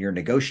price and you're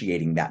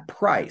negotiating that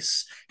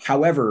price.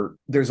 However,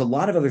 there's a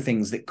lot of other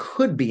things that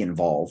could be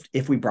involved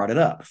if we brought it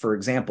up. For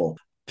example,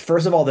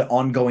 first of all, the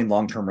ongoing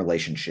long-term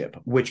relationship,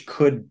 which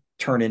could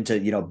turn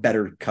into,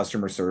 better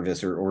customer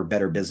service or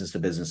better business to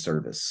business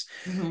service.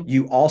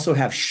 You also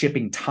have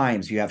shipping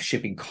times, you have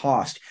shipping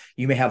cost,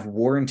 you may have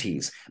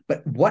warranties.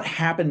 But what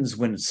happens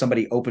when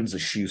somebody opens a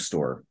shoe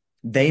store?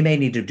 They may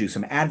need to do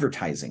some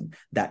advertising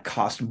that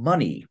cost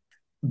money.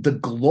 The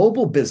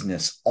global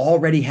business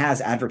already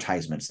has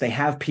advertisements. They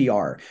have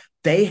PR.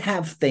 They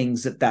have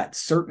things that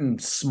certain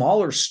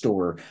smaller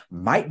store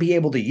might be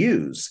able to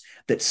use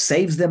that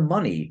saves them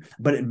money,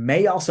 but it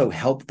may also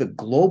help the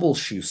global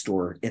shoe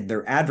store in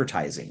their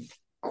advertising.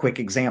 Quick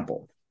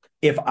example.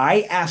 If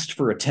I asked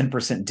for a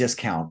 10%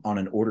 discount on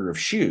an order of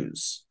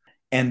shoes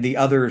and the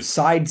other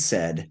side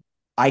said,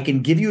 I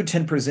can give you a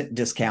 10%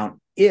 discount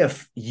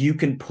if you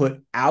can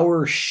put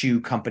our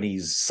shoe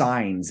company's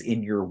signs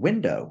in your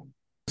window.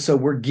 So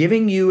we're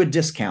giving you a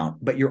discount,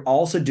 but you're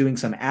also doing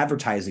some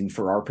advertising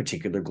for our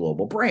particular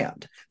global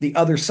brand. The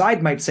other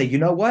side might say, you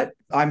know what?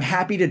 I'm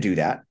happy to do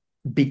that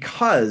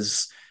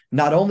because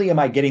not only am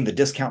I getting the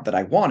discount that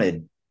I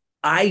wanted,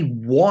 I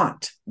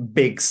want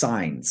big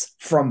signs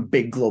from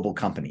big global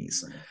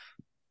companies.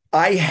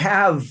 I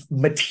have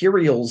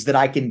materials that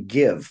I can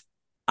give.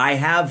 I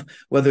have,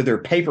 whether they're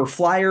paper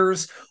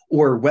flyers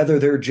or whether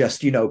they're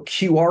just,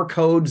 QR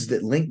codes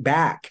that link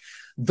back.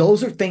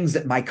 Those are things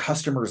that my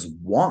customers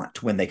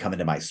want when they come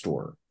into my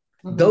store.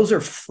 Those are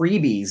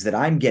freebies that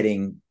I'm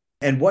getting.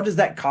 And what does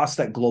that cost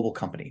that global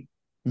company?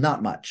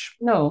 Not much.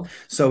 No.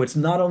 So it's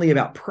not only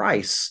about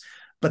price,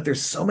 but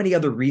there's so many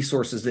other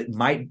resources that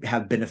might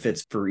have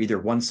benefits for either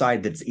one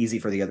side that's easy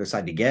for the other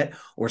side to get,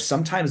 or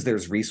sometimes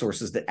there's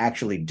resources that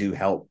actually do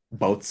help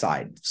both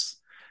sides.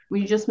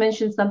 We just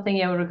mentioned something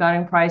here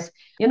regarding price.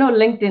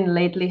 LinkedIn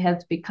lately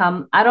has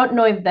become, I don't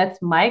know if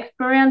that's my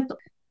experience.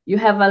 You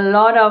have a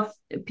lot of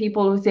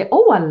people who say,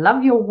 oh, I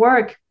love your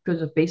work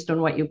because it's based on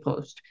what you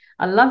post.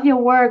 I love your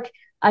work.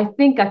 I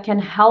think I can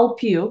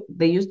help you.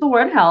 They use the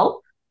word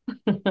help.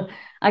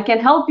 I can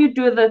help you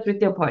do this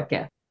with your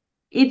podcast.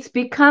 It's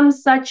become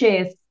such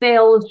a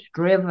sales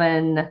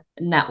driven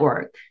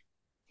network.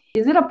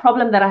 Is it a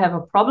problem that I have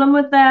a problem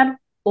with that?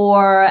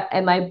 Or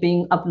am I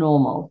being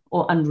abnormal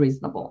or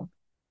unreasonable?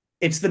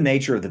 It's the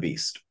nature of the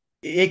beast.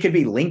 It could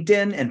be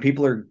LinkedIn and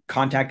people are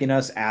contacting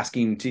us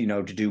asking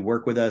to, to do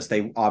work with us.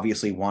 They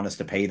obviously want us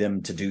to pay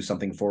them to do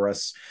something for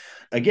us.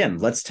 Again,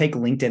 let's take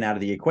LinkedIn out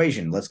of the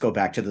equation. Let's go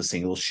back to the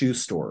single shoe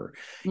store.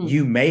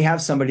 You may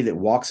have somebody that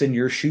walks in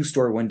your shoe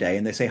store one day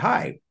and they say,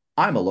 "Hi,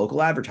 I'm a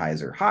local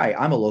advertiser. Hi,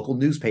 I'm a local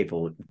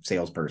newspaper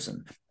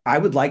salesperson. I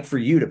would like for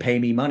you to pay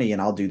me money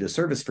and I'll do the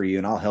service for you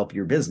and I'll help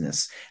your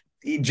business."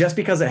 Just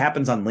because it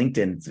happens on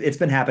LinkedIn, it's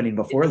been happening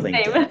before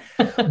LinkedIn.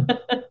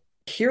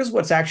 Here's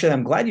what's actually,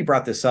 I'm glad you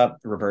brought this up,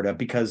 Roberta,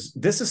 because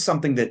this is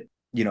something that,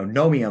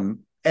 Nomium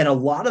and a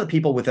lot of the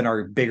people within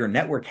our bigger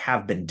network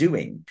have been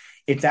doing.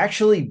 It's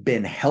actually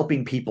been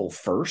helping people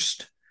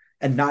first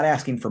and not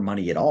asking for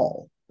money at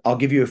all. I'll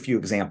give you a few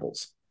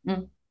examples.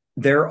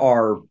 There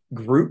are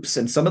groups,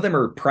 and some of them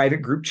are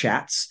private group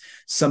chats.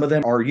 Some of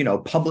them are,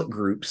 public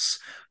groups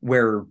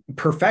where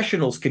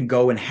professionals can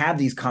go and have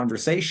these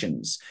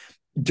conversations.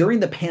 During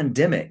the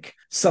pandemic,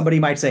 somebody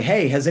might say,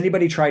 "Hey, has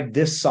anybody tried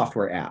this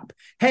software app?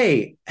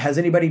 Hey, has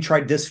anybody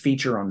tried this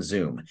feature on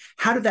Zoom?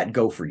 How did that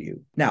go for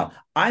you?" Now,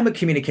 I'm a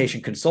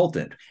communication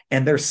consultant,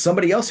 and there's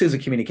somebody else who's a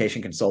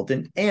communication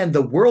consultant, and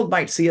the world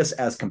might see us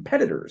as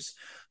competitors,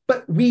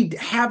 but we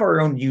have our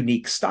own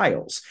unique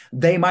styles.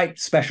 They might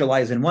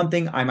specialize in one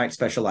thing, I might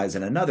specialize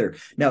in another.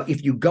 Now,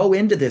 if you go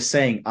into this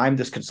saying, "I'm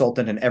this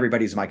consultant and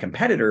everybody's my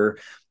competitor,"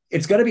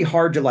 it's going to be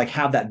hard to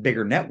have that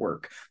bigger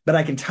network. But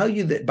I can tell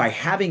you that by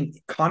having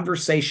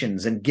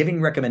conversations and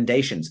giving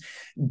recommendations,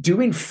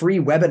 doing free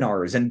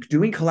webinars and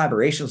doing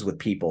collaborations with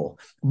people,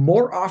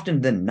 more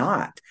often than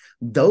not,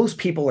 those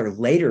people are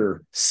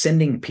later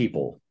sending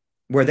people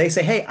where they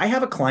say, "Hey, I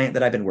have a client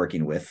that I've been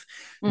working with.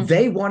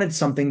 They wanted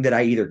something that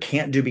I either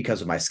can't do because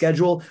of my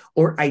schedule,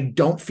 or I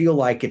don't feel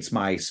like it's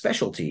my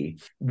specialty.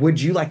 Would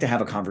you like to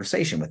have a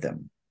conversation with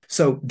them?"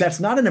 So that's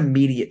not an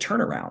immediate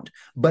turnaround,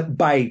 but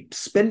by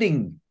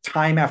spending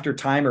time after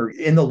time, or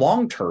in the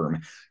long term,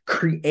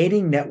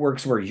 creating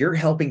networks where you're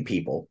helping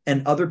people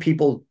and other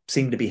people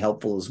seem to be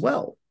helpful as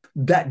well,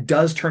 that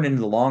does turn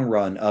into the long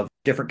run of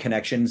different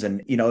connections.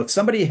 And, if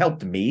somebody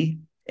helped me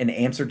and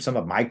answered some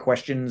of my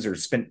questions or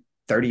spent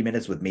 30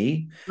 minutes with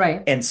me,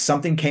 right, and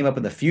something came up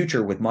in the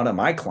future with one of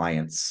my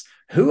clients,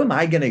 who am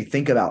I going to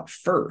think about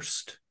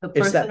first?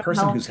 It's that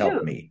person who's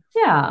helped me.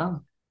 Yeah.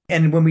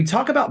 And when we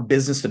talk about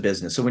business to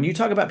business, so when you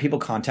talk about people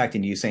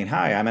contacting you saying,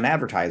 "Hi, I'm an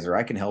advertiser,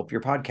 I can help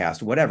your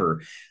podcast,"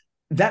 whatever,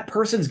 that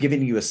person's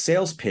giving you a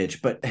sales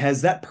pitch, but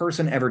has that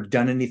person ever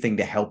done anything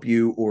to help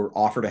you or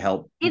offer to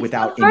help without any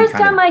kind of payment? It's the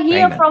first time I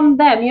hear from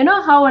them. You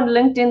know how on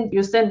LinkedIn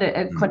you send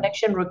a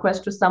connection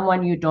request to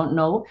someone you don't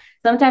know?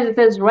 Sometimes it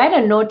says, "Write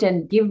a note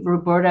and give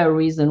Roberta a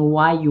reason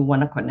why you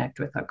want to connect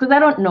with her." Because I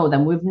don't know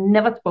them. We've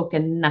never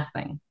spoken,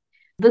 nothing.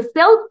 The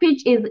sales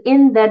pitch is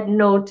in that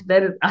note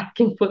that is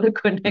asking for the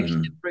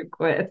connection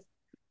request.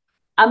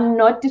 I'm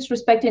not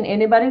disrespecting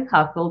anybody's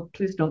hustle.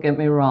 Please don't get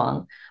me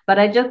wrong. But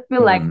I just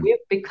feel like we've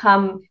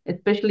become,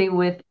 especially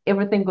with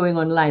everything going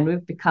online,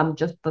 we've become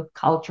just the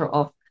culture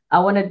of, "I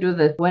want to do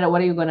this. What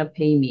are you going to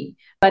pay me?"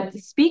 But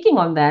speaking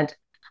on that,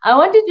 I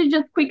wanted to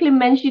just quickly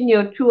mention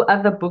your two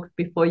other books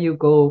before you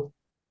go.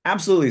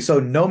 Absolutely. So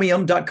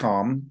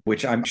nomium.com,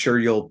 which I'm sure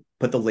you'll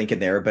put the link in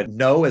there, but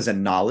know as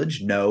in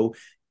knowledge, know,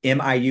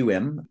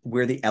 MIUM,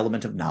 we're the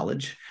element of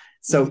knowledge.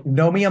 So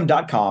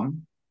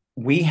nomium.com,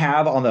 we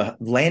have on the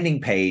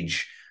landing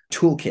page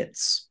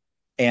toolkits,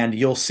 and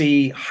you'll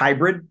see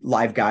hybrid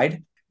live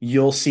guide.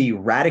 You'll see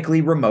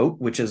radically remote,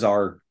 which is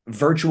our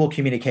virtual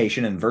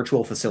communication and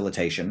virtual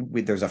facilitation.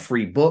 There's a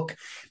free book.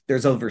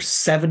 There's over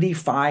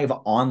 75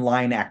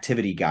 online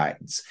activity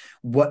guides.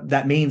 What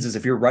that means is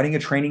if you're running a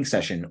training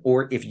session,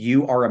 or if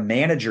you are a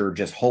manager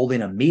just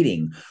holding a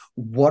meeting,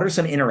 what are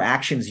some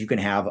interactions you can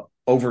have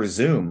over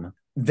Zoom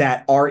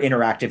that are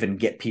interactive and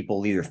get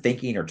people either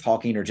thinking or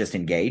talking or just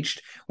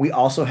engaged? We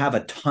also have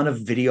a ton of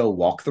video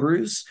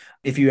walkthroughs.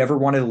 If you ever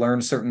want to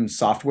learn certain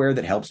software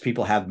that helps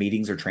people have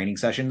meetings or training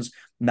sessions,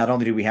 not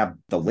only do we have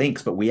the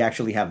links, but we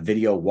actually have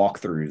video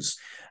walkthroughs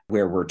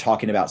where we're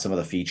talking about some of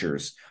the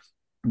features.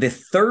 The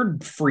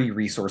third free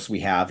resource we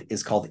have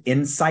is called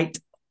Insight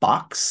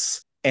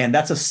Box, and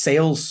that's a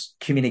sales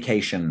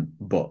communication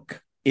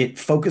book. It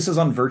focuses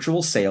on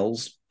virtual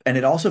sales, and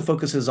it also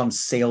focuses on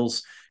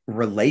sales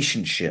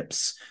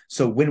relationships.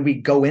 So when we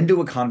go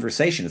into a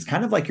conversation, it's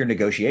kind of like your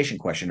negotiation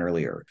question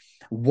earlier.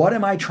 What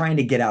am I trying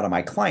to get out of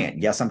my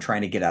client? Yes, I'm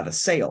trying to get out a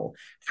sale.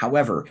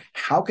 However,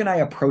 how can I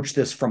approach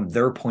this from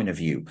their point of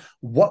view?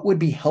 What would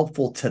be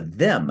helpful to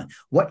them?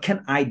 What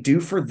can I do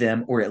for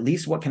them? Or at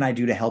least what can I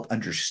do to help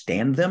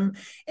understand them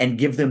and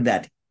give them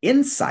that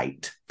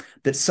insight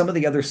that some of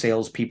the other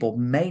salespeople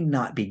may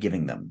not be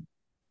giving them?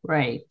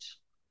 Right.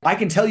 I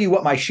can tell you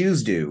what my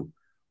shoes do,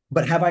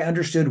 but have I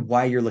understood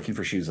why you're looking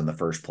for shoes in the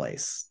first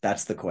place?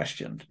 That's the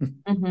question.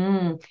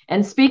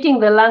 And speaking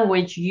the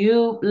language,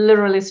 you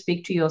literally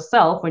speak to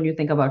yourself when you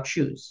think about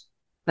shoes.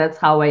 That's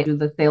how I do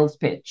the sales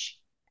pitch.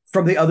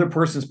 From the other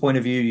person's point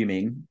of view, you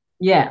mean?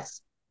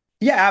 Yes.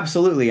 Yeah,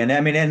 absolutely. And I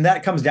mean, and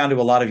that comes down to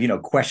a lot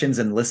of, questions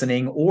and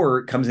listening, or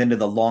it comes into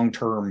the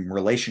long-term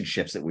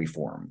relationships that we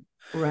form.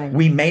 Right.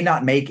 We may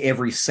not make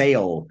every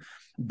sale,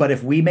 but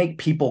if we make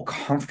people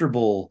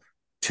comfortable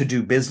to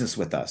do business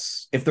with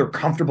us, if they're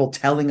comfortable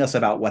telling us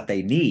about what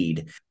they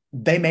need,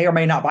 they may or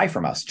may not buy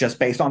from us just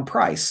based on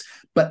price.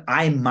 But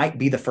I might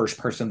be the first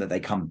person that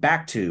they come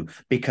back to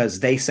because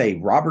they say,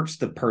 Robert's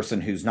the person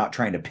who's not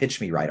trying to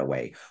pitch me right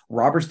away.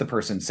 Robert's the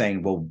person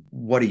saying, well,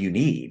 what do you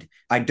need?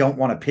 I don't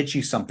want to pitch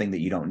you something that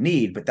you don't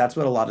need, but that's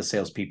what a lot of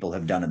salespeople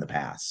have done in the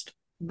past.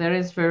 That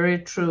is very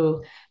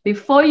true.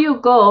 Before you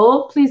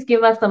go, please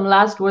give us some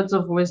last words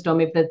of wisdom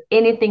if there's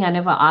anything I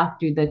never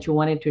asked you that you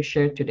wanted to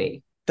share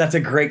today. That's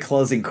a great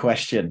closing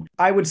question.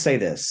 I would say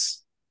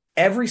this: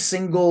 every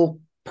single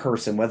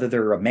person, whether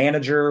they're a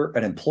manager,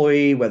 an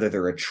employee, whether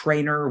they're a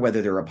trainer,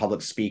 whether they're a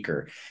public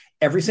speaker,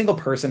 every single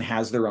person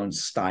has their own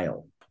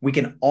style. We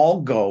can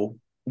all go,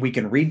 we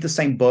can read the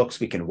same books,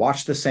 we can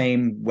watch the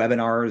same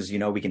webinars,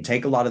 we can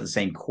take a lot of the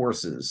same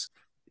courses.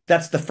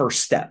 That's the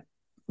first step.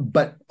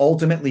 But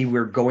ultimately,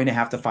 we're going to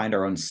have to find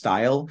our own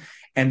style.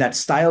 And that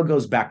style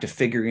goes back to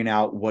figuring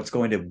out what's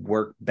going to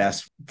work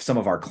best for some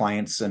of our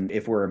clients. And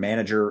if we're a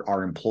manager,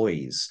 our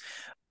employees,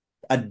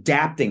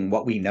 adapting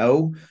what we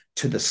know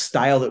to the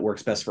style that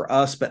works best for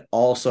us, but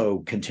also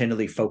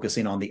continually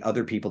focusing on the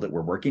other people that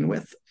we're working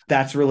with.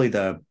 That's really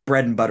the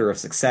bread and butter of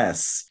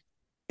success.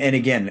 And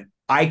again,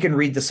 I can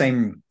read the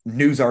same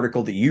news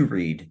article that you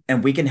read,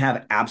 and we can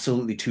have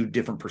absolutely two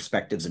different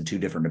perspectives and two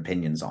different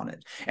opinions on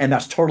it. And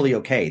that's totally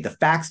okay. The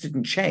facts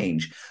didn't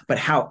change, but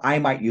how I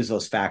might use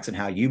those facts and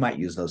how you might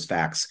use those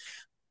facts,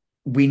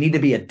 we need to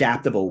be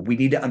adaptable. We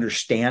need to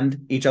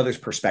understand each other's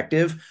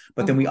perspective,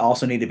 but then we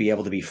also need to be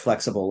able to be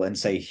flexible and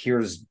say,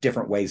 here's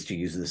different ways to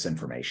use this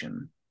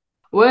information.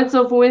 Words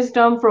of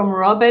wisdom from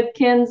Robert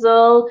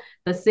Kienzle,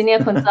 the senior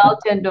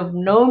consultant of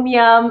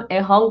Nomiam,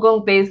 a Hong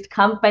Kong-based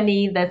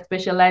company that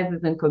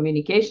specializes in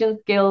communication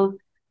skills,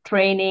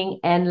 training,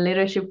 and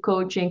leadership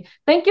coaching.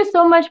 Thank you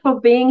so much for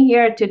being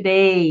here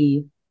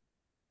today.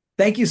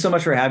 Thank you so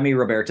much for having me,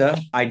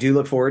 Roberta. I do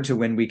look forward to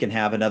when we can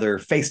have another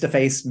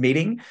face-to-face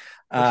meeting.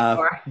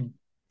 Sure.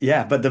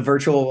 Yeah, but the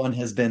virtual one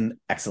has been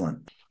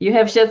excellent. You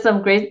have shared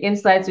some great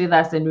insights with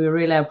us, and we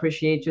really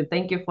appreciate you.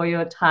 Thank you for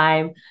your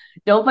time.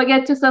 Don't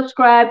forget to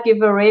subscribe,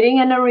 give a rating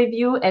and a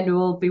review, and we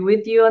will be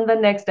with you on the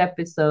next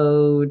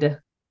episode.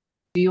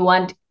 Do you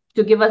want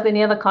to give us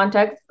any other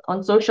contacts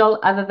on social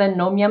other than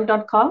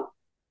nomiam.com?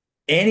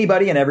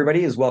 Anybody and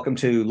everybody is welcome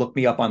to look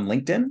me up on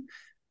LinkedIn.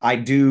 I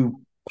do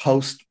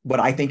post what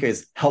I think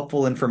is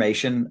helpful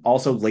information,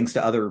 also links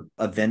to other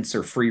events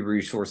or free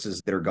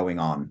resources that are going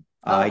on.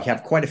 I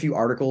have quite a few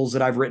articles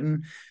that I've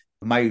written.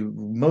 My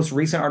most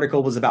recent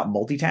article was about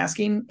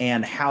multitasking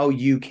and how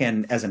you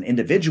can, as an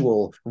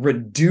individual,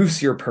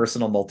 reduce your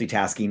personal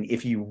multitasking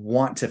if you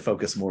want to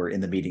focus more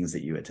in the meetings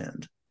that you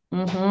attend.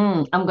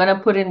 I'm going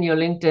to put in your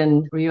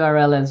LinkedIn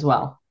URL as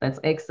well. That's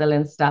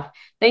excellent stuff.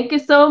 Thank you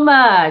so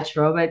much,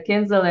 Robert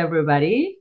Kienzle, everybody.